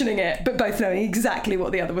 not mentioning it, but both knowing exactly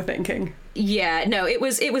what the other were thinking. Yeah, no, it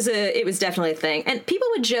was definitely a thing. And people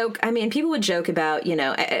would joke about,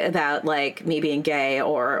 about like me being gay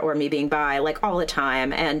or me being bi, like all the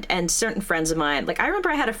time. And certain friends of mine, like I remember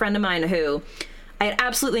I had a friend of mine who I had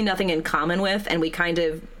absolutely nothing in common with, and we kind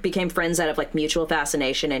of became friends out of like mutual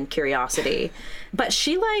fascination and curiosity. But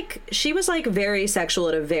she was like very sexual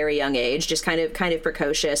at a very young age, just kind of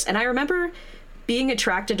precocious. And I remember being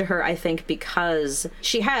attracted to her, I think, because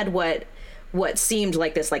she had what seemed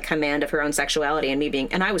like this like command of her own sexuality,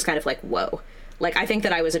 and I was kind of like, whoa. Like, I think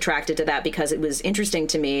that I was attracted to that because it was interesting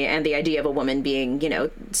to me, and the idea of a woman being,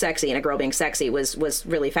 sexy and a girl being sexy was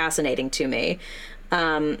really fascinating to me.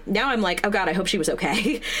 Now I'm like, oh God, I hope she was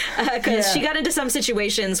okay. Because she got into some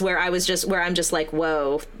situations where I'm just like,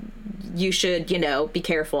 whoa, you should, be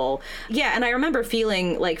careful. Yeah. And I remember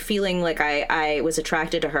feeling like I was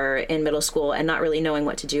attracted to her in middle school and not really knowing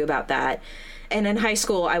what to do about that. And in high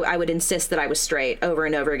school, I would insist that I was straight over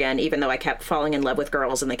and over again, even though I kept falling in love with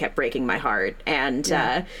girls and they kept breaking my heart. And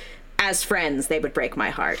as friends, they would break my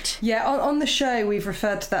heart. Yeah, on the show, we've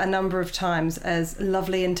referred to that a number of times as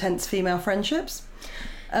lovely, intense female friendships.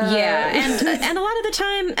 And a lot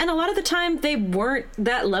of the time they weren't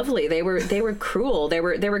that lovely. They were cruel. There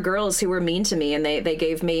were girls who were mean to me, and they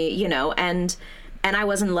gave me, and I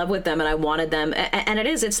was in love with them and I wanted them. And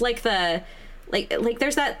it's like like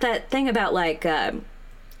there's that thing about like one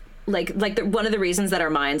of the reasons that our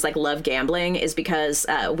minds like love gambling is because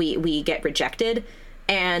we get rejected.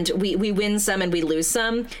 and we win some and we lose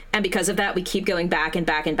some, and because of that we keep going back and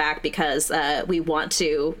back and back because we won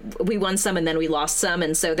some and then we lost some,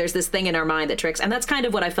 and so there's this thing in our mind that tricks, and that's kind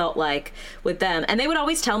of what I felt like with them. And they would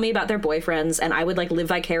always tell me about their boyfriends, and I would like live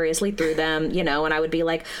vicariously through them, you know, and I would be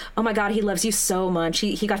like, oh my god, he loves you so much,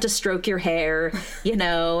 he got to stroke your hair, you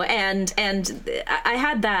know, and I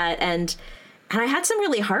had that, and I had some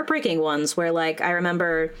really heartbreaking ones where, like, I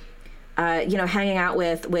remember, you know, hanging out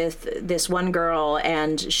with this one girl,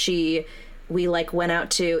 and we like went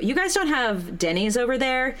out to, you guys don't have Denny's over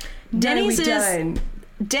there? Denny's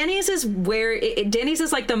Denny's is where, Denny's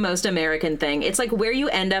is like the most American thing. It's like where you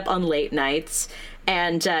end up on late nights,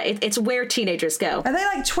 and it's where teenagers go. Are they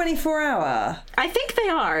like 24 hour? I think they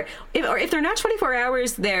are. If they're not 24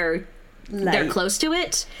 hours, they're close to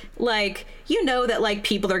it. Like, you know that like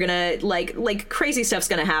people are gonna like crazy stuff's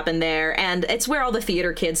gonna happen there, and it's where all the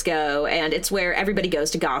theater kids go, and it's where everybody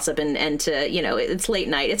goes to gossip and to, you know, it's late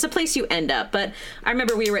night. It's a place you end up. But I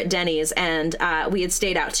remember we were at Denny's, and we had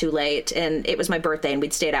stayed out too late, and it was my birthday, and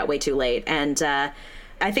we'd stayed out way too late, and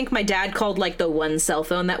I think my dad called like the one cell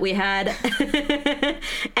phone that we had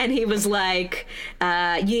and he was like,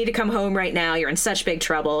 you need to come home right now, you're in such big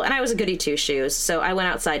trouble. And I was a goody two shoes, so I went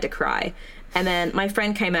outside to cry. And then my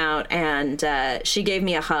friend came out, and she gave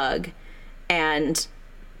me a hug, and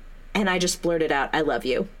I just blurted out, I love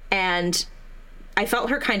you. And I felt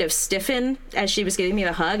her kind of stiffen as she was giving me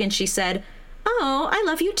the hug, and she said, oh, I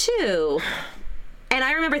love you too. And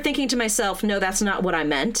I remember thinking to myself, no, that's not what I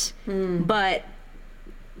meant. But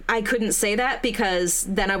I couldn't say that because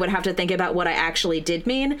then I would have to think about what I actually did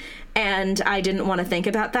mean, and I didn't want to think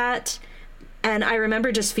about that. And I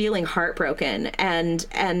remember just feeling heartbroken, and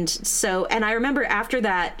I remember after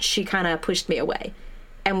that she kind of pushed me away,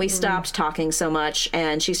 and we stopped talking so much,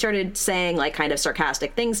 and she started saying like kind of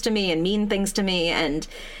sarcastic things to me and mean things to me, and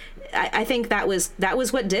I think that was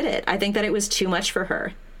what did it. I think that it was too much for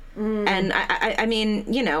her. And I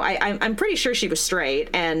mean, you know, I'm pretty sure she was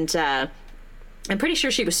straight, and I'm pretty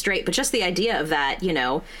sure she was straight, but just the idea of that, you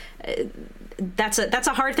know, that's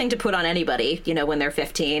a hard thing to put on anybody, you know, when they're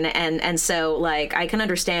 15. And so like, I can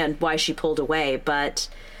understand why she pulled away, but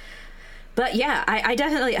yeah, I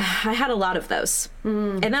definitely, I had a lot of those.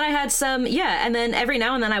 And then I had some, yeah. And then every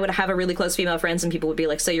now and then I would have a really close female friends, and people would be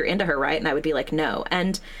like, so you're into her, right? And I would be like, no.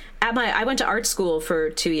 And I went to art school for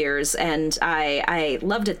 2 years, and I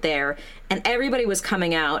loved it there, and everybody was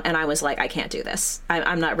coming out, and I was like, I can't do this.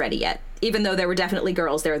 I'm not ready yet. Even though there were definitely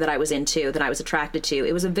girls there that I was into, that I was attracted to.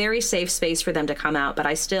 It was a very safe space for them to come out, but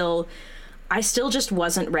I still just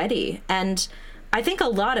wasn't ready. And I think a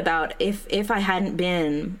lot about if I hadn't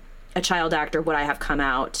been a child actor, would I have come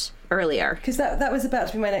out earlier? Because that was about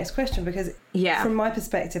to be my next question, because from my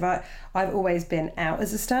perspective, I've always been out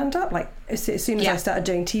as a stand-up. Like as soon as I started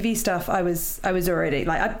doing TV stuff, I was already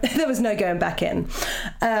like, there was no going back in.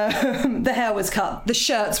 The hair was cut, the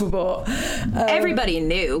shirts were bought. Everybody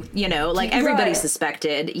knew, you know, like everybody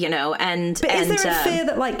suspected, you know, but is there a fear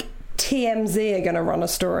that like TMZ are going to run a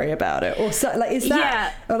story about it, or so, like, is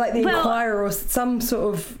that, or like the Inquirer, or some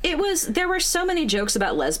sort of? There were so many jokes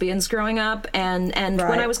about lesbians growing up, and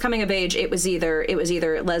when I was coming of age, it was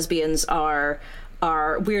either lesbians are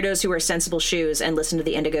weirdos who wear sensible shoes and listen to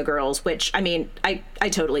the Indigo Girls, which I mean, I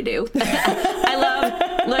totally do. I love.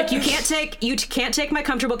 Look, you can't take my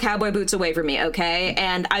comfortable cowboy boots away from me, okay?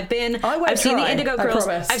 And I've seen the Indigo Girls.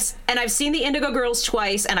 I've seen the Indigo Girls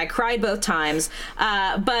twice, and I cried both times.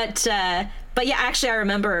 But yeah, actually, I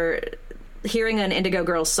remember hearing an Indigo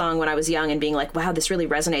Girls song when I was young and being like, wow, this really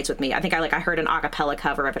resonates with me. I think I heard an a cappella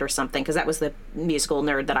cover of it or something, because that was the musical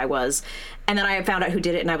nerd that I was. And then I found out who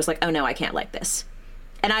did it, and I was like, oh no, I can't like this.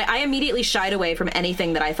 And I immediately shied away from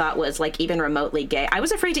anything that I thought was like even remotely gay. I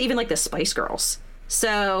was afraid to even like the Spice Girls.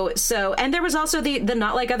 So, and there was also the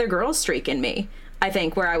not like other girls streak in me, I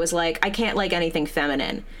think, where I was like, I can't like anything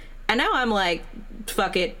feminine. And now I'm like,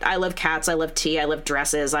 fuck it. I love cats. I love tea. I love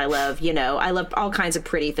dresses. I love, you know, I love all kinds of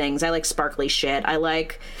pretty things. I like sparkly shit. I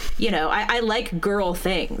like, you know, I like girl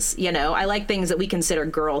things, you know, I like things that we consider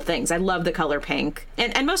girl things. I love the color pink.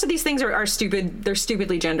 And most of these things are stupid. They're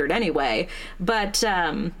stupidly gendered anyway. But,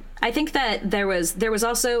 I think that there was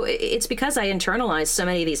also, it's because I internalized so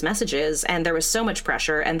many of these messages, and there was so much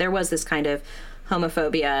pressure, and there was this kind of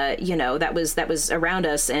homophobia, you know, that was around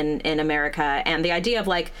us in America. And the idea of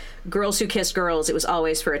like girls who kissed girls, it was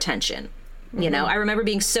always for attention. You know, I remember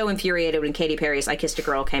being so infuriated when Katy Perry's I Kissed a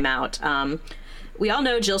Girl came out. We all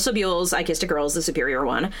know Jill Sobule's I Kissed a Girl is the superior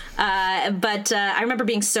one. But I remember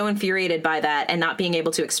being so infuriated by that and not being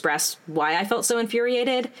able to express why I felt so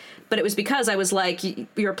infuriated. But it was because I was like,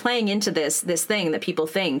 you're playing into this thing that people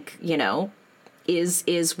think, you know,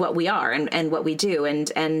 is what we are and what we do.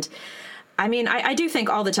 And I mean, I do think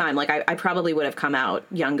all the time, like I probably would have come out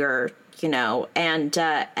younger, you know, and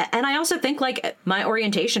I also think like my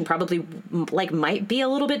orientation probably like might be a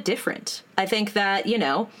little bit different. I think that, you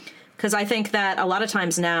know, because I think that a lot of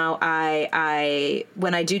times now I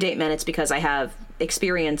when I do date men, it's because I have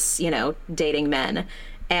experience, you know, dating men,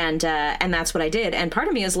 and that's what I did. And part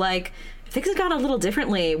of me is like, if things had gone a little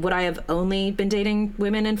differently, would I have only been dating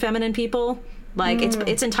women and feminine people? Like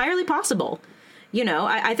it's entirely possible. You know,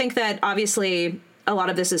 I think that obviously a lot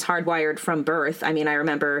of this is hardwired from birth. I mean, I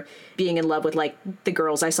remember being in love with like the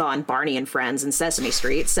girls I saw on Barney and Friends and Sesame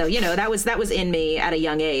Street. So, you know, that was in me at a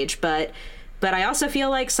young age. But I also feel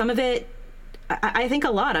like some of it, I think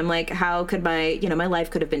a lot. I'm like, how could my life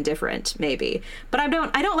could have been different, maybe. But I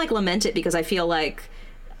don't like lament it, because I feel like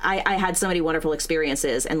I had so many wonderful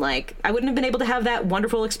experiences, and like I wouldn't have been able to have that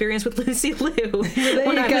wonderful experience with Lucy Liu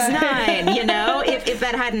when I was 9, you know, if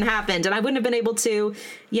that hadn't happened. And I wouldn't have been able to,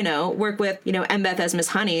 you know, work with, you know, Embeth as Miss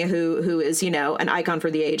Honey, who is, you know, an icon for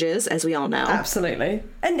the ages, as we all know. Absolutely.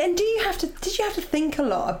 And did you have to think a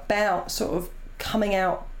lot about sort of coming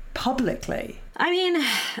out publicly? I mean,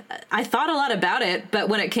 I thought a lot about it, but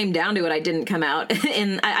when it came down to it, I didn't come out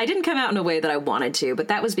I didn't come out in a way that I wanted to. But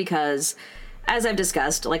that was because, as I've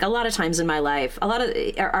discussed, like a lot of times in my life, a lot of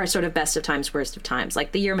are sort of best of times, worst of times.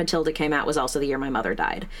 Like the year Matilda came out was also the year my mother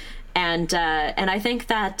died. And I think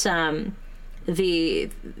that the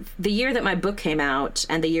year that my book came out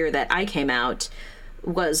and the year that I came out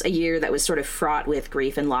was a year that was sort of fraught with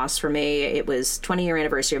grief and loss for me. It was 20-year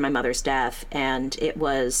anniversary of my mother's death, and it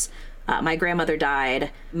was my grandmother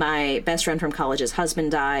died. My best friend from college's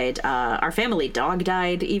husband died. Our family dog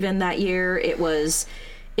died even that year. It was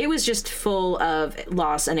just full of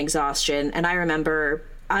loss and exhaustion. And I remember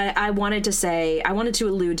I wanted to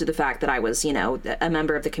allude to the fact that I was, you know, a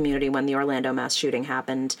member of the community when the Orlando mass shooting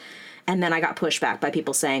happened. And then I got pushed back by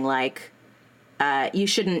people saying like, you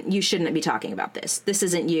shouldn't be talking about this. This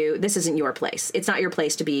isn't you. This isn't your place. It's not your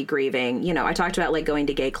place to be grieving. You know, I talked about like going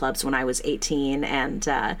to gay clubs when I was 18, and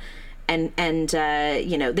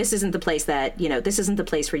you know, this isn't the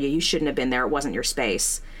place for you. You shouldn't have been there. It wasn't your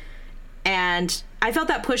space. And I felt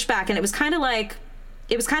that pushback, and it was kind of like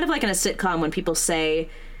in a sitcom when people say,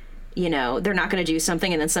 you know, they're not going to do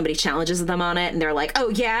something, and then somebody challenges them on it, and they're like, oh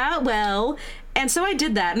yeah, well. And so I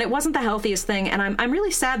did that, and it wasn't the healthiest thing, and I'm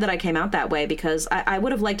really sad that I came out that way, because I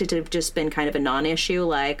would have liked it to have just been kind of a non-issue,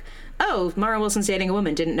 like, oh, Mara Wilson's dating a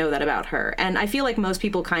woman, didn't know that about her. And I feel like most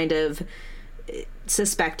people kind of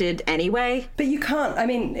suspected anyway. But you can't, I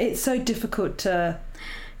mean, it's so difficult to...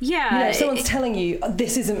 Yeah. You know, if someone's telling you,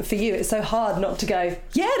 this isn't for you, it's so hard not to go,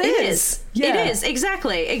 yeah, it is. Yeah. It is,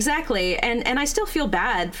 exactly. And I still feel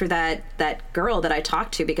bad for that girl that I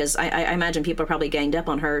talked to, because I imagine people are probably ganged up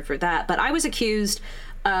on her for that. But I was accused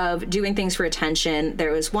of doing things for attention.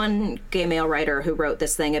 There was one gay male writer who wrote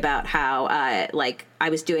this thing about how, like, I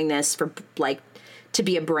was doing this for, like, to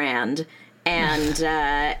be a brand. And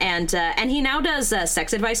he now does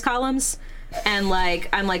sex advice columns. And like,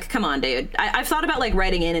 I'm like, come on, dude. I've thought about like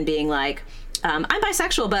writing in and being like, I'm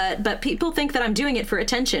bisexual, but people think that I'm doing it for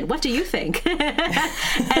attention. What do you think?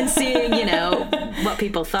 And seeing, you know, what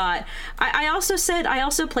people thought. I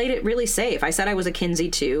also played it really safe. I said I was a Kinsey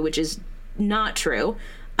too, which is not true.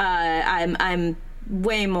 I'm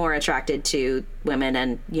way more attracted to women,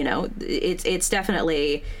 and you know, it's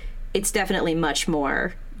definitely much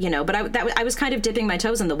more. You know, but I was kind of dipping my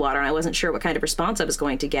toes in the water, and I wasn't sure what kind of response I was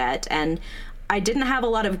going to get. And I didn't have a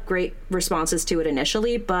lot of great responses to it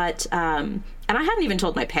initially, but, and I hadn't even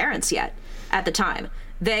told my parents yet at the time.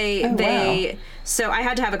 So I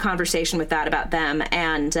had to have a conversation with that about them.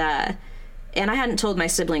 And I hadn't told my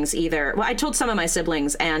siblings either. Well, I told some of my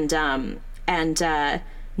siblings, and none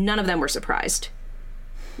of them were surprised.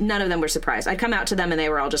 None of them were surprised. I'd come out to them and they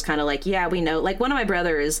were all just kind of like, yeah, we know. Like one of my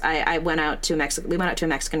brothers, we went out to a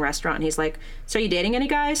Mexican restaurant, and he's like, so are you dating any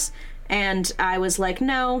guys? And I was like,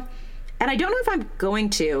 no. And I don't know if I'm going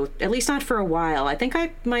to, at least not for a while. I think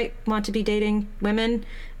I might want to be dating women.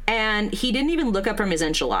 And he didn't even look up from his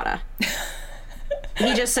enchilada.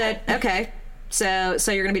 He just said, okay, so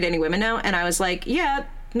you're going to be dating women now? And I was like, yeah,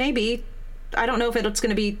 maybe. I don't know if it's going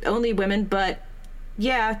to be only women, but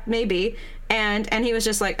yeah, maybe. And he was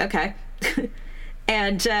just like, okay.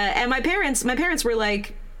 and my parents were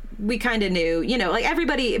like, we kind of knew, you know, like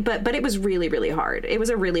everybody, but it was really, really hard. It was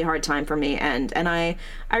a really hard time for me. And I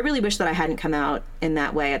really wish that I hadn't come out in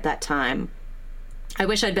that way at that time. I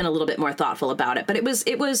wish I'd been a little bit more thoughtful about it, but it was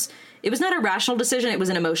not a rational decision. It was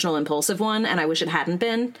an emotional, impulsive one. And I wish it hadn't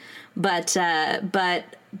been, but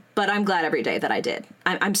but I'm glad every day that I did.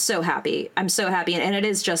 I'm so happy. I'm so happy. And it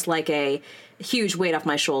is just like a huge weight off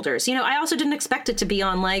my shoulders. You know, I also didn't expect it to be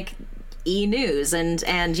on like E! News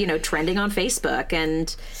and you know, trending on Facebook.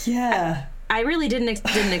 And yeah, I really didn't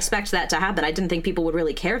expect that to happen. I didn't think people would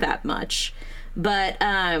really care that much. But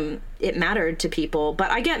it mattered to people.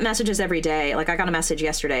 But I get messages every day. Like I got a message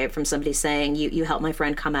yesterday from somebody saying, you helped my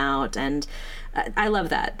friend come out. And I love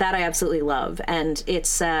that. That I absolutely love. And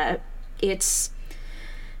it's I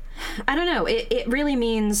don't know. It really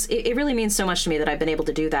means so much to me that I've been able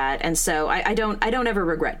to do that. And so I don't ever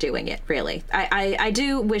regret doing it, really. I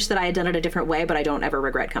do wish that I had done it a different way, but I don't ever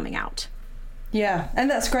regret coming out. Yeah, and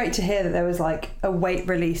that's great to hear that there was like a weight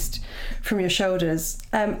released from your shoulders.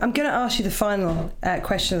 I'm going to ask you the final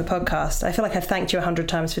question of the podcast. I feel like I've thanked you 100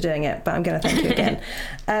 times for doing it, but I'm going to thank you again.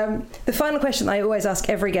 The final question I always ask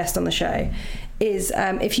every guest on the show is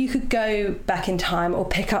if you could go back in time or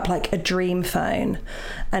pick up like a dream phone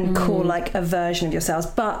and call like a version of yourselves,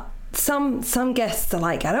 but some guests are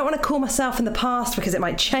like, I don't want to call myself in the past because it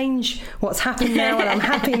might change what's happened now and I'm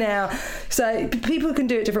happy now. So people can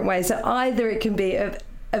do it different ways. So either it can be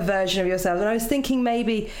a version of yourself. And I was thinking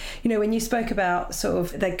maybe, you know, when you spoke about sort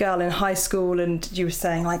of the girl in high school and you were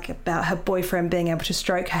saying like about her boyfriend being able to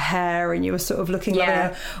stroke her hair and you were sort of looking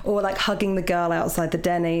at her, or like hugging the girl outside the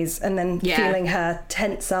Denny's and then feeling her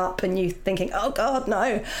tense up and you thinking, oh God,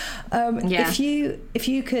 no. If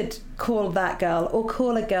you could call that girl or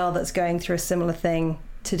call a girl that's going through a similar thing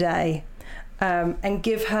today and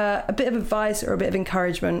give her a bit of advice or a bit of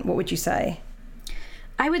encouragement, what would you say?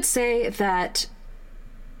 I would say that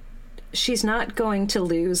she's not going to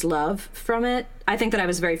lose love from it. I think that I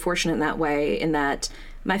was very fortunate in that way, in that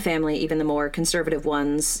my family, even the more conservative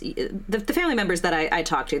ones, the family members that I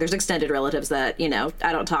talk to, there's extended relatives that, you know,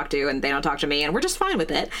 I don't talk to and they don't talk to me and we're just fine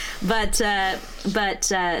with it. But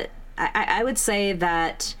I would say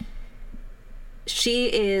that she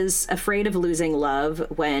is afraid of losing love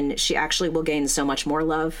when she actually will gain so much more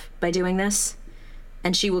love by doing this.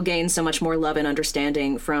 And she will gain so much more love and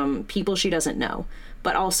understanding from people she doesn't know,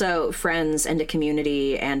 but also friends and a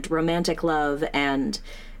community and romantic love and,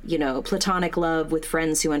 you know, platonic love with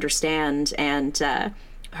friends who understand. And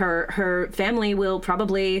her family will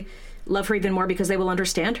probably love her even more because they will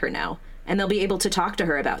understand her now and they'll be able to talk to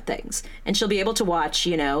her about things. And she'll be able to watch,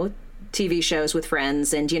 you know, TV shows with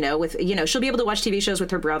friends and, she'll be able to watch TV shows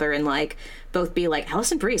with her brother and like both be like,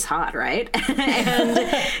 Alison Brie's hot, right?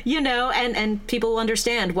 And, and people will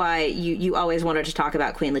understand why you always wanted to talk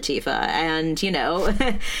about Queen Latifah and,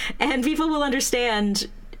 and people will understand,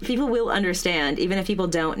 even if people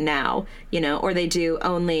don't now, or they do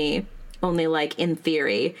only like in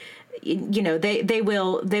theory, they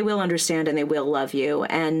will understand and they will love you.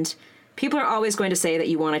 And people are always going to say that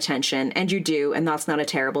you want attention, and you do, and that's not a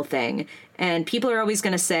terrible thing. And people are always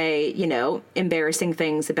going to say, embarrassing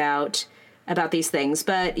things about these things,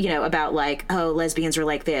 but, about like, oh, lesbians are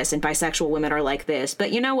like this and bisexual women are like this.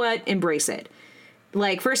 But you know what? Embrace it.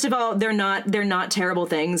 Like, first of all, they're not terrible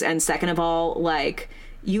things. And second of all, like,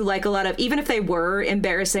 you like a lot of, even if they were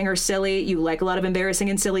embarrassing or silly, you like a lot of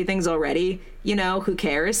embarrassing and silly things already, who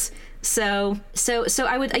cares? So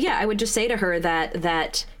I would just say to her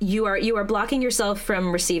that you are blocking yourself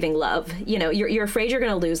from receiving love. You're afraid you're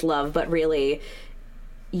going to lose love, but really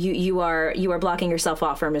you are blocking yourself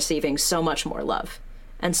off from receiving so much more love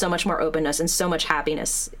and so much more openness and so much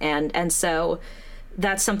happiness. And so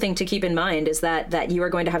that's something to keep in mind, is that you are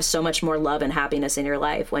going to have so much more love and happiness in your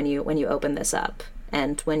life when you open this up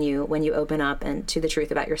and when you open up and to the truth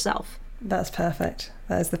about yourself. That's perfect.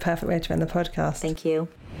 That is the perfect way to end the podcast. Thank you.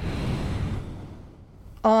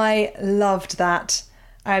 I loved that.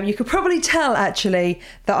 You could probably tell actually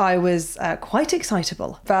that I was quite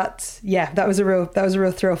excitable, but yeah, that was a real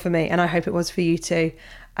thrill for me, and I hope it was for you too.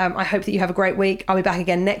 I hope that you have a great week. I'll be back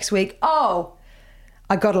again next week. Oh,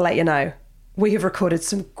 I got to let you know, we have recorded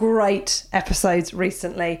some great episodes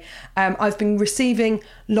recently. I've been receiving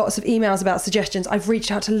lots of emails about suggestions. I've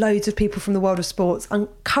reached out to loads of people from the world of sports, and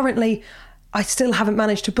currently I still haven't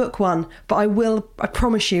managed to book one, but I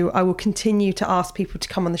promise you, I will continue to ask people to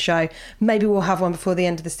come on the show. Maybe we'll have one before the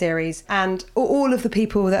end of the series. And all of the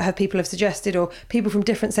people have suggested, or people from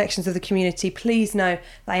different sections of the community, please know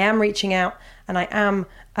that I am reaching out and I am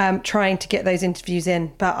trying to get those interviews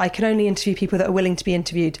in, but I can only interview people that are willing to be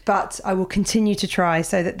interviewed. But I will continue to try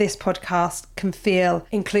so that this podcast can feel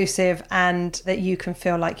inclusive and that you can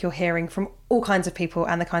feel like you're hearing from all kinds of people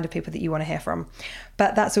and the kind of people that you want to hear from.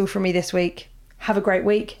 But that's all from me this week. Have a great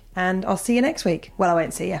week, and I'll see you next week. Well, I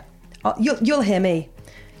won't see you. You'll hear me.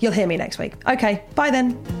 You'll hear me next week. Okay, bye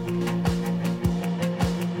then.